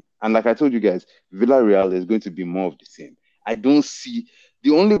for me. And like I told you guys, Villarreal is going to be more of the same. I don't see... The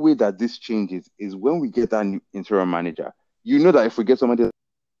only way that this changes is when we get that new interim manager. You know that if we get somebody,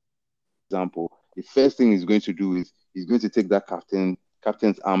 example, the first thing he's going to do is he's going to take that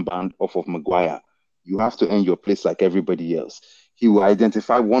captain's armband off of Maguire. You have to earn your place like everybody else. He will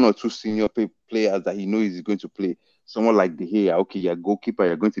identify one or two senior players that he knows he's going to play. Someone like De Gea, okay, you're a goalkeeper,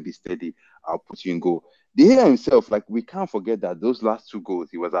 you're going to be steady. I'll put you in goal. De Gea himself, like, we can't forget that those last 2 goals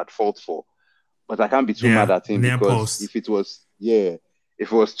he was at fault for. But I can't be too mad at him because if it was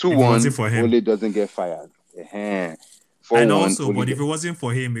 2-1, Ole doesn't get fired. And also, but if it wasn't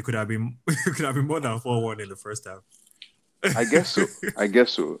for him, it could have been more than 4-1 in the first half. I guess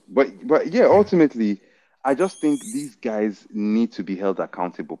so. But yeah, ultimately, I just think these guys need to be held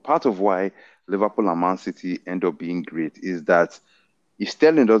accountable. Part of why Liverpool and Man City end up being great is that if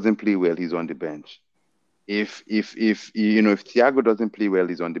Sterling doesn't play well, he's on the bench. If Thiago doesn't play well,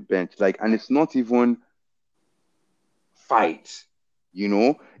 he's on the bench. And it's not even fight. It's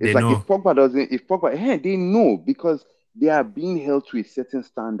they like know. If Pogba, they know because they are being held to a certain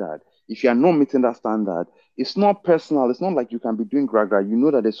standard. If you are not meeting that standard, it's not personal. It's not like you can be doing gragra. You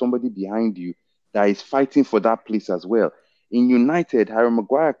know that there's somebody behind you that is fighting for that place as well. In United, Harry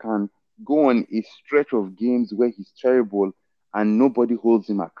Maguire can go on a stretch of games where he's terrible and nobody holds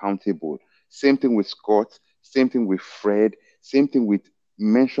him accountable. Same thing with Scott, same thing with Fred, same thing with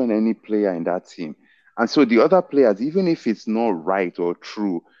mention any player in that team. And so the other players, even if it's not right or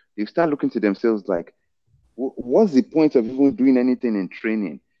true, they start looking to themselves like, what's the point of even doing anything in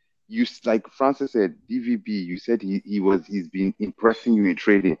training? You, like Francis said, DVB, you said he's been impressing you in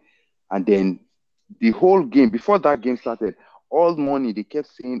training. And then the whole game, before that game started, all morning they kept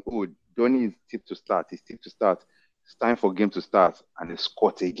saying, oh, Donny is tipped to start. He's tipped to start. It's time for game to start. And they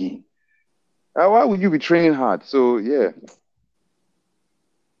scored again. Why would you be training hard? So, yeah.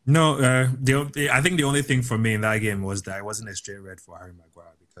 No, I think the only thing for me in that game was that it wasn't a straight red for Harry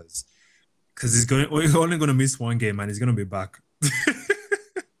Maguire because he's only going to miss one game and he's going to be back.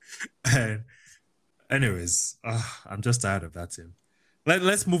 And anyways, I'm just tired of that team.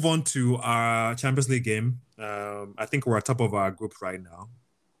 Let's move on to our Champions League game. I think we're at top of our group right now.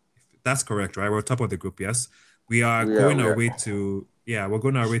 That's correct, right? We're top of the group, yes. We're going our way to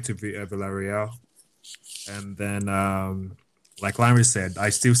Villarreal. And then, like Larry said, I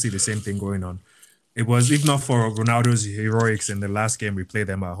still see the same thing going on. It was, if not for Ronaldo's heroics in the last game we played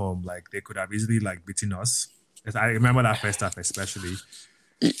them at home, like they could have easily like beaten us. I remember that first half especially.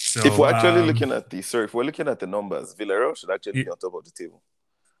 So, if we're actually looking at if we're looking at the numbers, Villarreal should actually be on top of the table.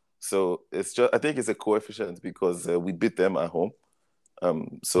 So it's just, I think it's a coefficient because we beat them at home.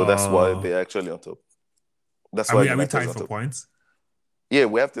 So that's why they're actually on top. That's why are we tied for points? Yeah,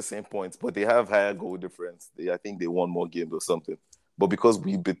 we have the same points, but they have higher goal difference. I think they won more games or something. But because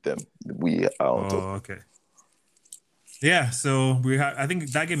we beat them, we are on top. Okay. Yeah, so we have. I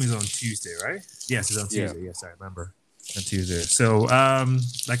think that game is on Tuesday, right? Yes, it's on Tuesday. Yeah. Yes, I remember on Tuesday. So,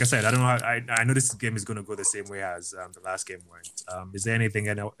 like I said, I don't know. I know this game is going to go the same way as the last game went. Is there anything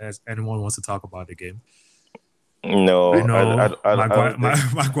anyone wants to talk about the game? No,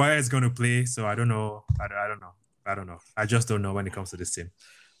 Maguire is going to play, so I don't know. I don't know. I just don't know when it comes to this team.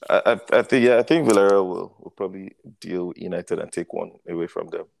 I think Villarreal will probably deal United and take one away from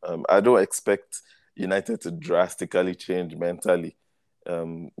them. I don't expect United to drastically change mentally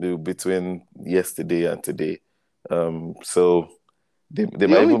between yesterday and today. So they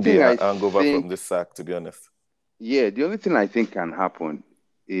might even be a hangover from this sack, to be honest. Yeah, the only thing I think can happen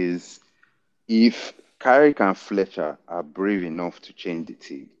is if Carrick and Fletcher are brave enough to change the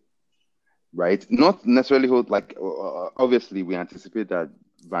team, right? Not necessarily obviously we anticipate that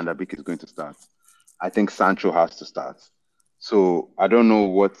Van der Beek is going to start. I think Sancho has to start. So I don't know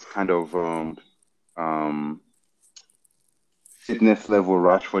what kind of fitness level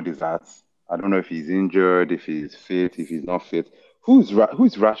Rashford is at. I don't know if he's injured, if he's fit, if he's not fit. Who's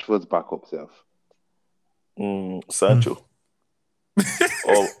Rashford's backup self? Sancho.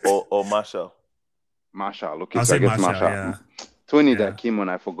 or Marshall. Marshall. Okay, so I guess Marshall. Yeah. Tony that came on.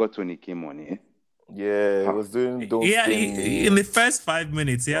 I forgot Tony came on here. Yeah, he was doing those things. In the first 5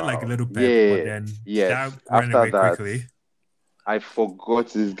 minutes, he had like a little pep, but then that went away quickly. I forgot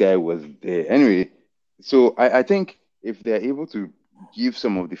this guy was there. Anyway, so I think if they're able to give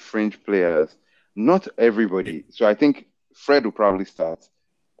some of the French players, not everybody. So I think Fred will probably start.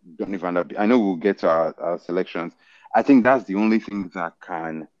 Donny van der Beek. I know we'll get to our selections. I think that's the only thing that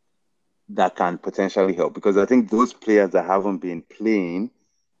can potentially help, because I think those players that haven't been playing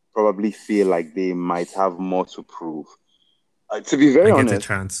probably feel like they might have more to prove. To be very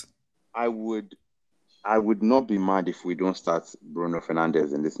honest, I would not be mad if we don't start Bruno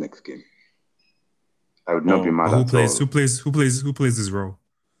Fernandes in this next game. I would not be mad at all. Who plays this role?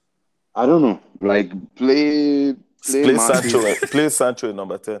 I don't know. Like play Sancho in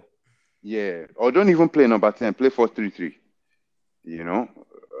number 10. Yeah, or don't even play number 10. Play 4-3-3. You know,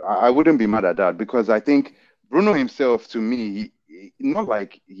 I wouldn't be mad at that, because I think Bruno himself, to me, not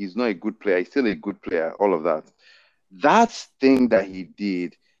like he's not a good player. He's still a good player. All of that. That thing that he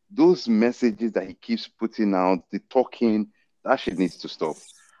did, those messages that he keeps putting out, the talking, that shit needs to stop.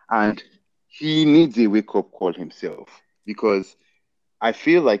 And he needs a wake-up call himself, because I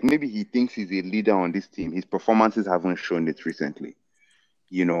feel like maybe he thinks he's a leader on this team. His performances haven't shown it recently.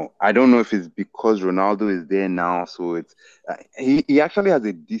 You know, I don't know if it's because Ronaldo is there now, so it's he actually has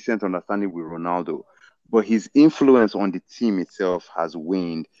a decent understanding with Ronaldo, but his influence on the team itself has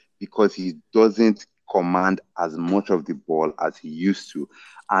waned because he doesn't command as much of the ball as he used to,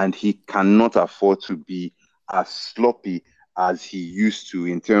 and he cannot afford to be as sloppy as he used to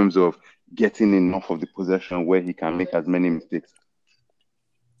in terms of getting enough of the possession where he can make as many mistakes.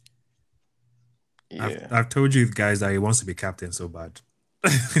 Yeah. I've told you guys that he wants to be captain so bad.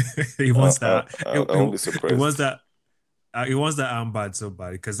 He wants that. I won't be surprised. He wants that armband so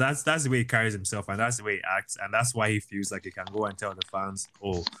bad, because that's the way he carries himself, and that's the way he acts, and that's why he feels like he can go and tell the fans,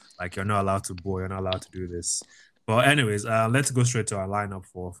 "Oh, like you're not allowed to ball, you're not allowed to do this." But anyways, let's go straight to our lineup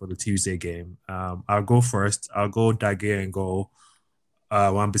for the Tuesday game. I'll go first. I'll go Dage and goal.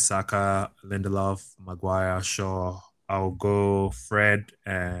 Wan-Bissaka, Lindelof, Maguire, Shaw. I'll go Fred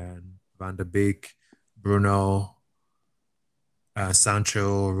and Van der Beek, Bruno,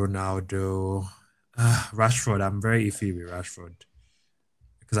 Sancho, Ronaldo, Rashford. I'm very iffy with Rashford,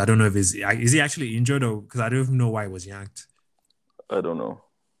 because I don't know if is he actually injured, or because I don't even know why he was yanked. I don't know.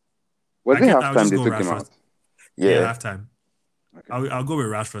 Was it halftime they took him out? Yeah, halftime. Okay. I'll go with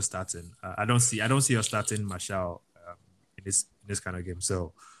Rashford starting. I don't see us starting Martial in this kind of game,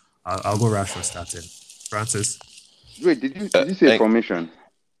 so I'll go Rashford starting. Francis. Wait, did you say formation?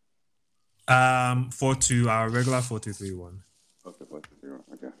 4-2, our regular 4-2-3-1. Okay, 4-2-3-1.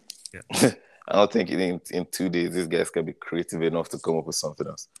 Okay. Yeah. I don't think in 2 days these guys can be creative enough to come up with something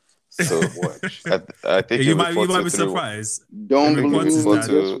else. So watch. I think you might be surprised. Don't believe me.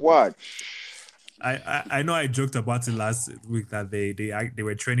 Just watch. I know I joked about it last week that they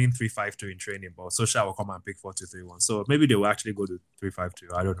were training 3-5-2 in training, but Solskjaer will come and pick 4-2-3-1. So maybe they will actually go to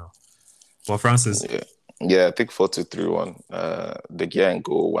 3-5-2. I don't know. For Francis. Yeah, I think 4-2-3-1. De Gea and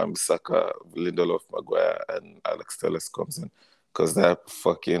goal, Wan-Bissaka, Lindelof, Maguire, and Alex Telles comes in. Because that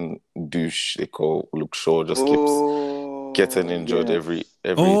fucking douche they call Luke Shaw just keeps getting injured every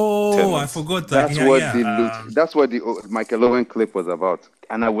 10 minutes. I forgot that. That's what the Michael Owen clip was about.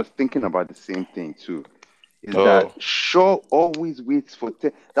 And I was thinking about the same thing too. Is that Shaw always waits for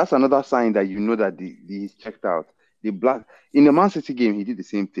that's another sign that you know that he's checked out. In the Man City game, he did the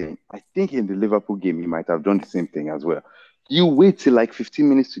same thing. I think in the Liverpool game, he might have done the same thing as well. You wait till like 15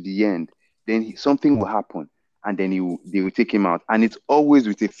 minutes to the end, then something will happen, and then they will take him out. And it's always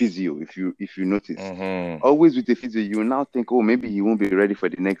with a physio, if you notice. Mm-hmm. Always with a physio. You will now think, oh, maybe he won't be ready for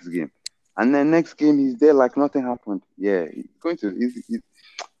the next game. And then next game, he's there like nothing happened. Yeah, he's going to...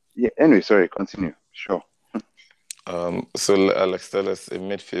 yeah. Anyway, sorry, continue. Sure. So Alex Telles in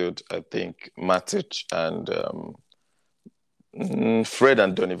midfield, I think Matic and Fred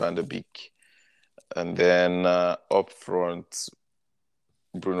and Donny van de Beek. And then up front,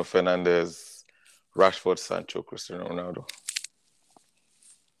 Bruno Fernandes, Rashford, Sancho, Cristiano Ronaldo.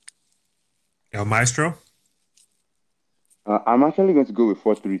 El Maestro? I'm actually going to go with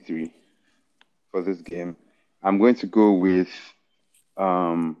 4-3-3 for this game. I'm going to go with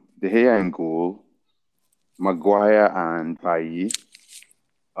De Gea in goal, Maguire and Bailly.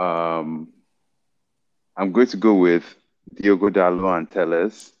 I'm going to go with Diogo Dalot and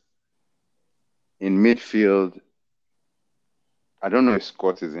Telles. In midfield, I don't know if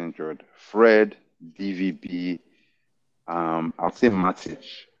Scott is injured. Fred, DVB. I'll say Matic.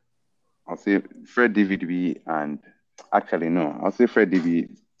 I'll say Fred, DVB, and actually no. I'll say Fred,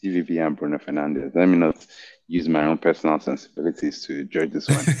 DVB, and Bruno Fernandes. Let me not use my own personal sensibilities to judge this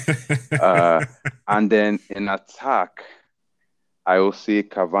one. And then in attack, I will say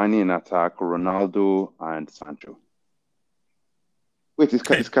Cavani in attack, Ronaldo and Sancho. Wait, is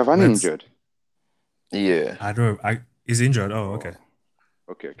Cavani injured? Yeah. I don't know. He's injured. Oh, okay.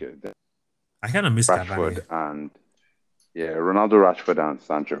 Okay. Then I kind of missed Rashford Cavani. Ronaldo, Rashford, and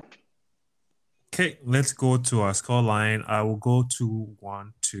Sancho. Okay, let's go to our scoreline. I will go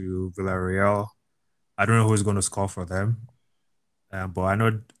 2-1 to Villarreal. I don't know who's going to score for them, but I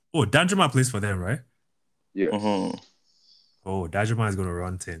know. Oh, Danjuma plays for them, right? Yeah. Mm-hmm. Oh, Danjuma is going to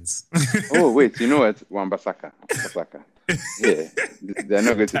run things. Oh wait, you know what? Wan-Bissaka. Yeah, they're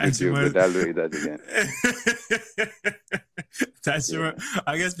not going to do Diogo Dalot that again. Danjuma,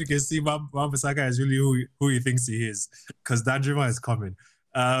 I guess we can see Wan-Bissaka is really who he thinks he is, because Danjuma is coming.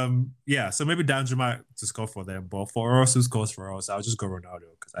 So maybe Danjuma to score for them, but for us, who scores for us? I'll just go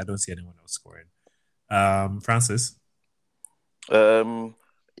Ronaldo because I don't see anyone else scoring. Francis? I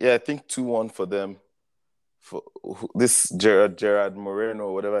think 2-1 for them. For this Gerard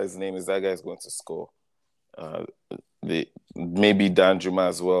Moreno, whatever his name is, that guy's going to score. Maybe Danjuma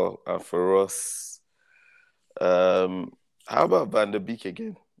as well. And for us, how about Van de Beek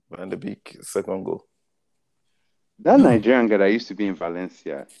again? Van de Beek, second goal. That Nigerian guy that used to be in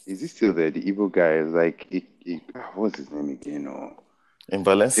Valencia, is he still there? The evil guy is like, what's his name again? In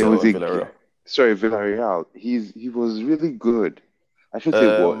Valencia or Villarreal? Sorry, Villarreal. He was really good. I should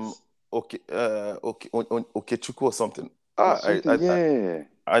say was. Okechukwu or something. Yeah.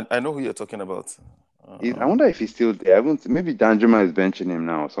 I know who you're talking about. I wonder if he's still there. Maybe Danjuma is benching him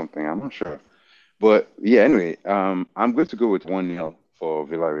now or something. I'm not sure. But yeah, anyway, I'm going to go with 1-0 for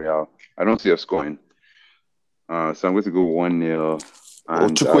Villarreal. I don't see us scoring. So I'm going to go 1-0.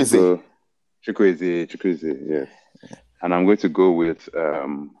 And Chukwueze, yeah. And I'm going to go with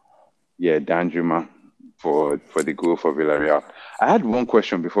Danjuma for the goal for Villarreal. I had one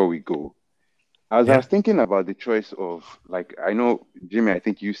question before we go. I was thinking about the choice of, like, I know, Jimmy, I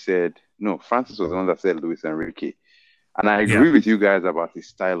think you said, no, Francis was the one that said Luis Enrique. And I agree with you guys about his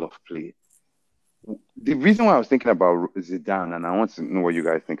style of play. The reason why I was thinking about Zidane, and I want to know what you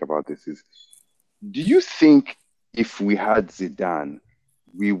guys think about this, is, do you think if we had Zidane,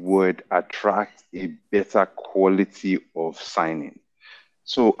 we would attract a better quality of signing?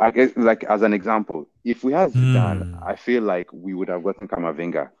 So I guess, like, as an example, if we had Zidane, I feel like we would have gotten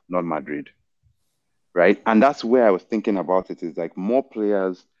Camavinga, not Madrid. Right? And that's where I was thinking about it, is like more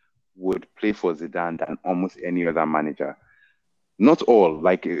players would play for Zidane than almost any other manager. Not all,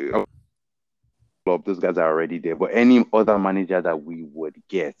 like those guys are already there, but any other manager that we would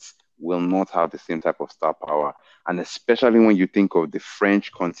get will not have the same type of star power. And especially when you think of the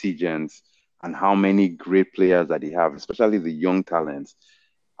French contingents and how many great players that they have, especially the young talents,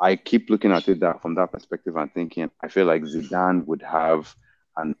 I keep looking at it from that perspective and thinking, I feel like Zidane would have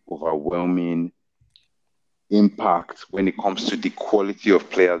an overwhelming impact when it comes to the quality of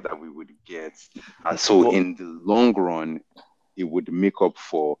players that we would get. And so in the long run, it would make up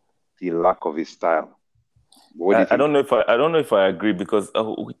for the lack of his style. What do you think? I don't know if I agree, because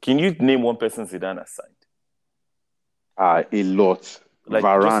can you name one person Zidane has signed? A lot. Like,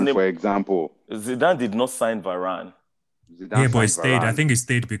 Varane, for example. Zidane did not sign Varane. Zidane but he stayed. Varane. I think he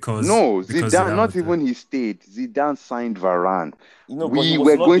stayed because Zidane not even he stayed. Zidane signed Varane. We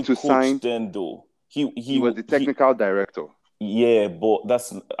were going to sign. Then though he was the technical director. Yeah, but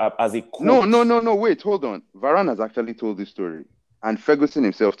that's as a coach. No. Wait, hold on. Varane has actually told this story, and Ferguson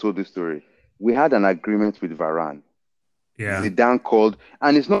himself told this story. We had an agreement with Varane. Yeah. Zidane called,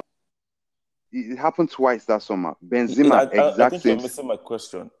 and it's not. It happened twice that summer. Benzema, I think you're missing my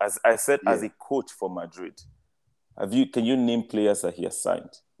question. As I said, as a coach for Madrid, can you name players that he has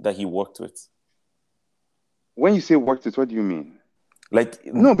signed, that he worked with? When you say worked with, what do you mean? Like,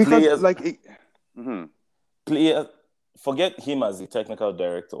 no, because players, forget him as a technical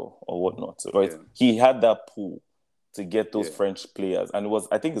director or whatnot, right? Yeah. He had that pool to get those French players, and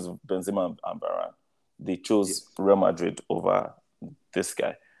I think it's Benzema and Varane. They chose Real Madrid over this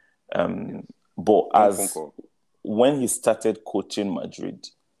guy. But when he started coaching Madrid,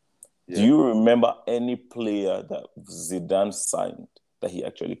 do you remember any player that Zidane signed that he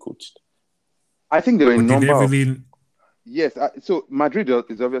actually coached? I think there were a number of... Yes, so Madrid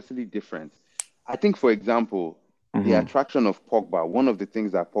is obviously different. I think, for example, the attraction of Pogba, one of the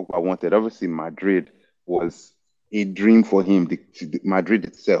things that Pogba wanted, obviously Madrid was a dream for him, Madrid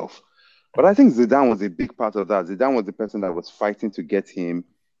itself. But I think Zidane was a big part of that. Zidane was the person that was fighting to get him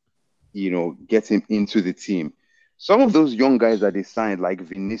into the team. Some of those young guys that they signed, like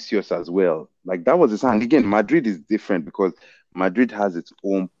Vinicius as well, like that was a sign. Again, Madrid is different because Madrid has its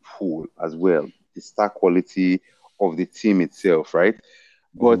own pool as well, the star quality of the team itself, right?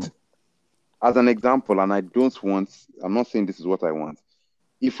 But as an example, and I'm not saying this is what I want.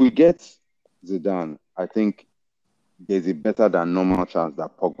 If we get Zidane, I think there's a better than normal chance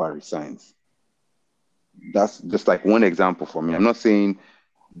that Pogba resigns. That's just like one example for me. I'm not saying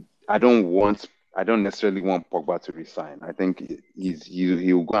I don't necessarily want Pogba to resign. I think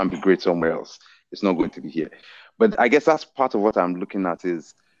he'll go and be great somewhere else. It's not going to be here. But I guess that's part of what I'm looking at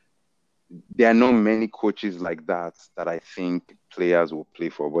is there are not many coaches like that I think players will play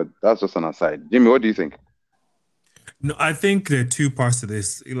for. But that's just an aside. Jimmy, what do you think? No, I think there are two parts to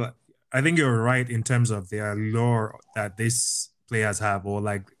this. I think you're right in terms of the allure that these players have, or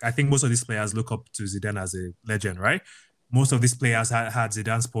like I think most of these players look up to Zidane as a legend, right? Most of these players had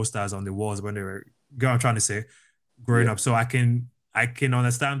Zidane's posters on the walls when they were, I'm trying to say, growing up. So I can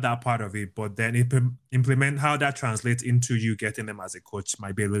understand that part of it, but then implement how that translates into you getting them as a coach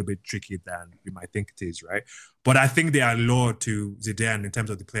might be a little bit tricky than you might think it is, right? But I think the allure to Zidane in terms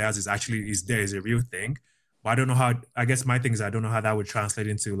of the players is a real thing. But I don't know how, I guess my thing is I don't know how that would translate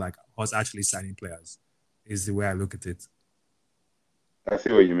into like us actually signing players is the way I look at it. I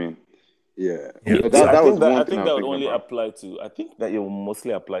see what you mean. Yeah. I think that would only apply to, I think that it will mostly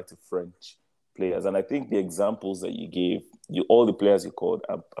apply to French players. And I think the examples that you gave, all the players you called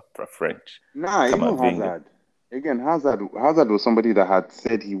are French. Nah, even Hazard. Again, Hazard was somebody that had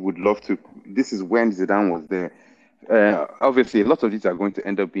said he would love to. This is when Zidane was there. Obviously, a lot of these are going to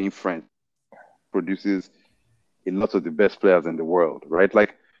end up being French. Produces a lot of the best players in the world, right?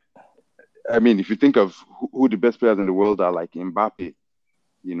 Like, I mean, if you think of who the best players in the world are, like Mbappe,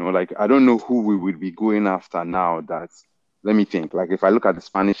 like I don't know who we would be going after now. Let me think. Like if I look at the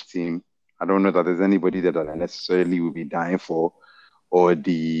Spanish team, I don't know that there's anybody there that I necessarily would be dying for, or I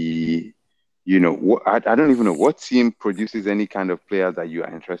don't even know what team produces any kind of players that you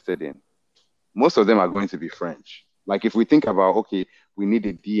are interested in. Most of them are going to be French. Like if we think about, okay, we need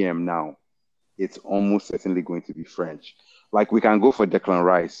a DM now, it's almost certainly going to be French. Like we can go for Declan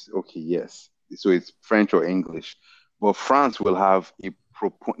Rice. Okay, yes. So it's French or English. But France will have there's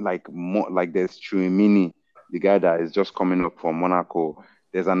Chouamini, the guy that is just coming up from Monaco.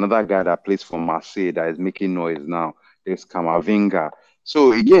 There's another guy that plays for Marseille that is making noise now. There's Camavinga.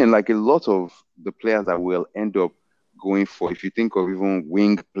 So again, like a lot of the players that will end up going for, if you think of even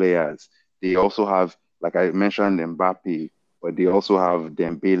wing players, they also have, like I mentioned, Mbappe, but they also have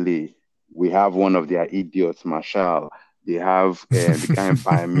Dembele. We have one of their idiots, Martial. They have the guy in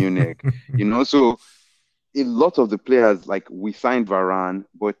Bayern Munich. So a lot of the players, like we signed Varane,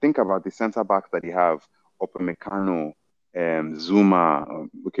 but think about the center backs that they have: Upamecano, Zuma.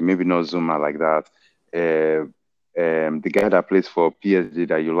 Okay, maybe not Zuma like that. The guy that plays for PSG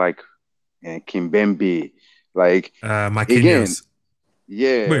that you like, Kimpembe. Like Marquinhos.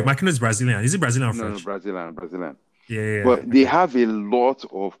 Yeah. Wait, Marquinhos is Brazilian. Is it Brazilian or French? No, Brazilian. Yeah. But they have a lot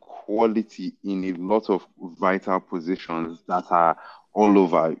of quality in a lot of vital positions that are all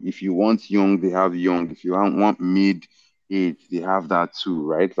over. If you want young, they have young. If you want mid, age, they have that too,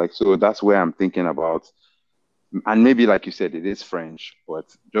 right? Like, so that's where I'm thinking about, and maybe like you said, it is French, but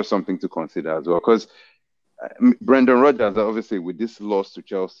just something to consider as well. Because Brendan Rodgers, obviously, with this loss to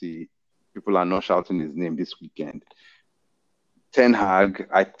Chelsea, people are not shouting his name this weekend. Ten Hag,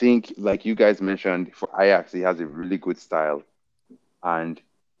 I think, like you guys mentioned, for Ajax, he has a really good style, and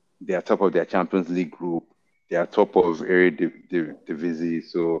they are top of their Champions League group. They are top of Eredivisie,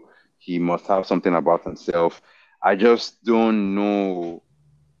 so he must have something about himself. I just don't know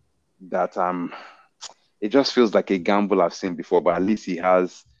that it just feels like a gamble I've seen before, but at least he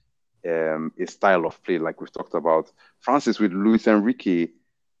has a style of play like we've talked about. Francis with Luis Enrique,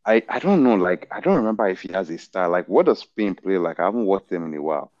 I don't know, like I don't remember if he has a style. Like what does Spain play like? I haven't watched them in a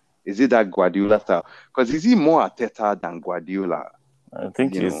while. Is it that Guardiola style? Because is he more Arteta than Guardiola? I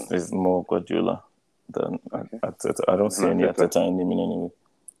think it's more Guardiola than Arteta. I don't see any Arteta in him anyway.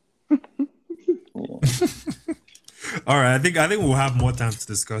 Yeah. All right, I think we'll have more time to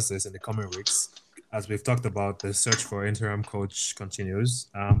discuss this in the coming weeks, as we've talked about. The search for interim coach continues.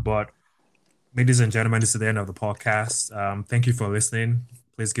 But ladies and gentlemen, this is the end of the podcast. Thank you for listening.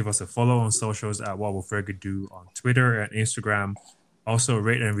 Please give us a follow on socials at What Will Fergie Do on Twitter and Instagram. Also,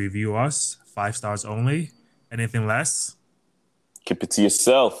 rate and review us 5 stars only. Anything less? Keep it to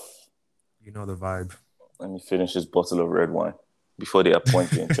yourself. You know the vibe. Let me finish this bottle of red wine before they appoint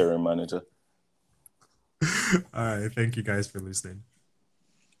the interim manager. All right. Thank you guys for listening.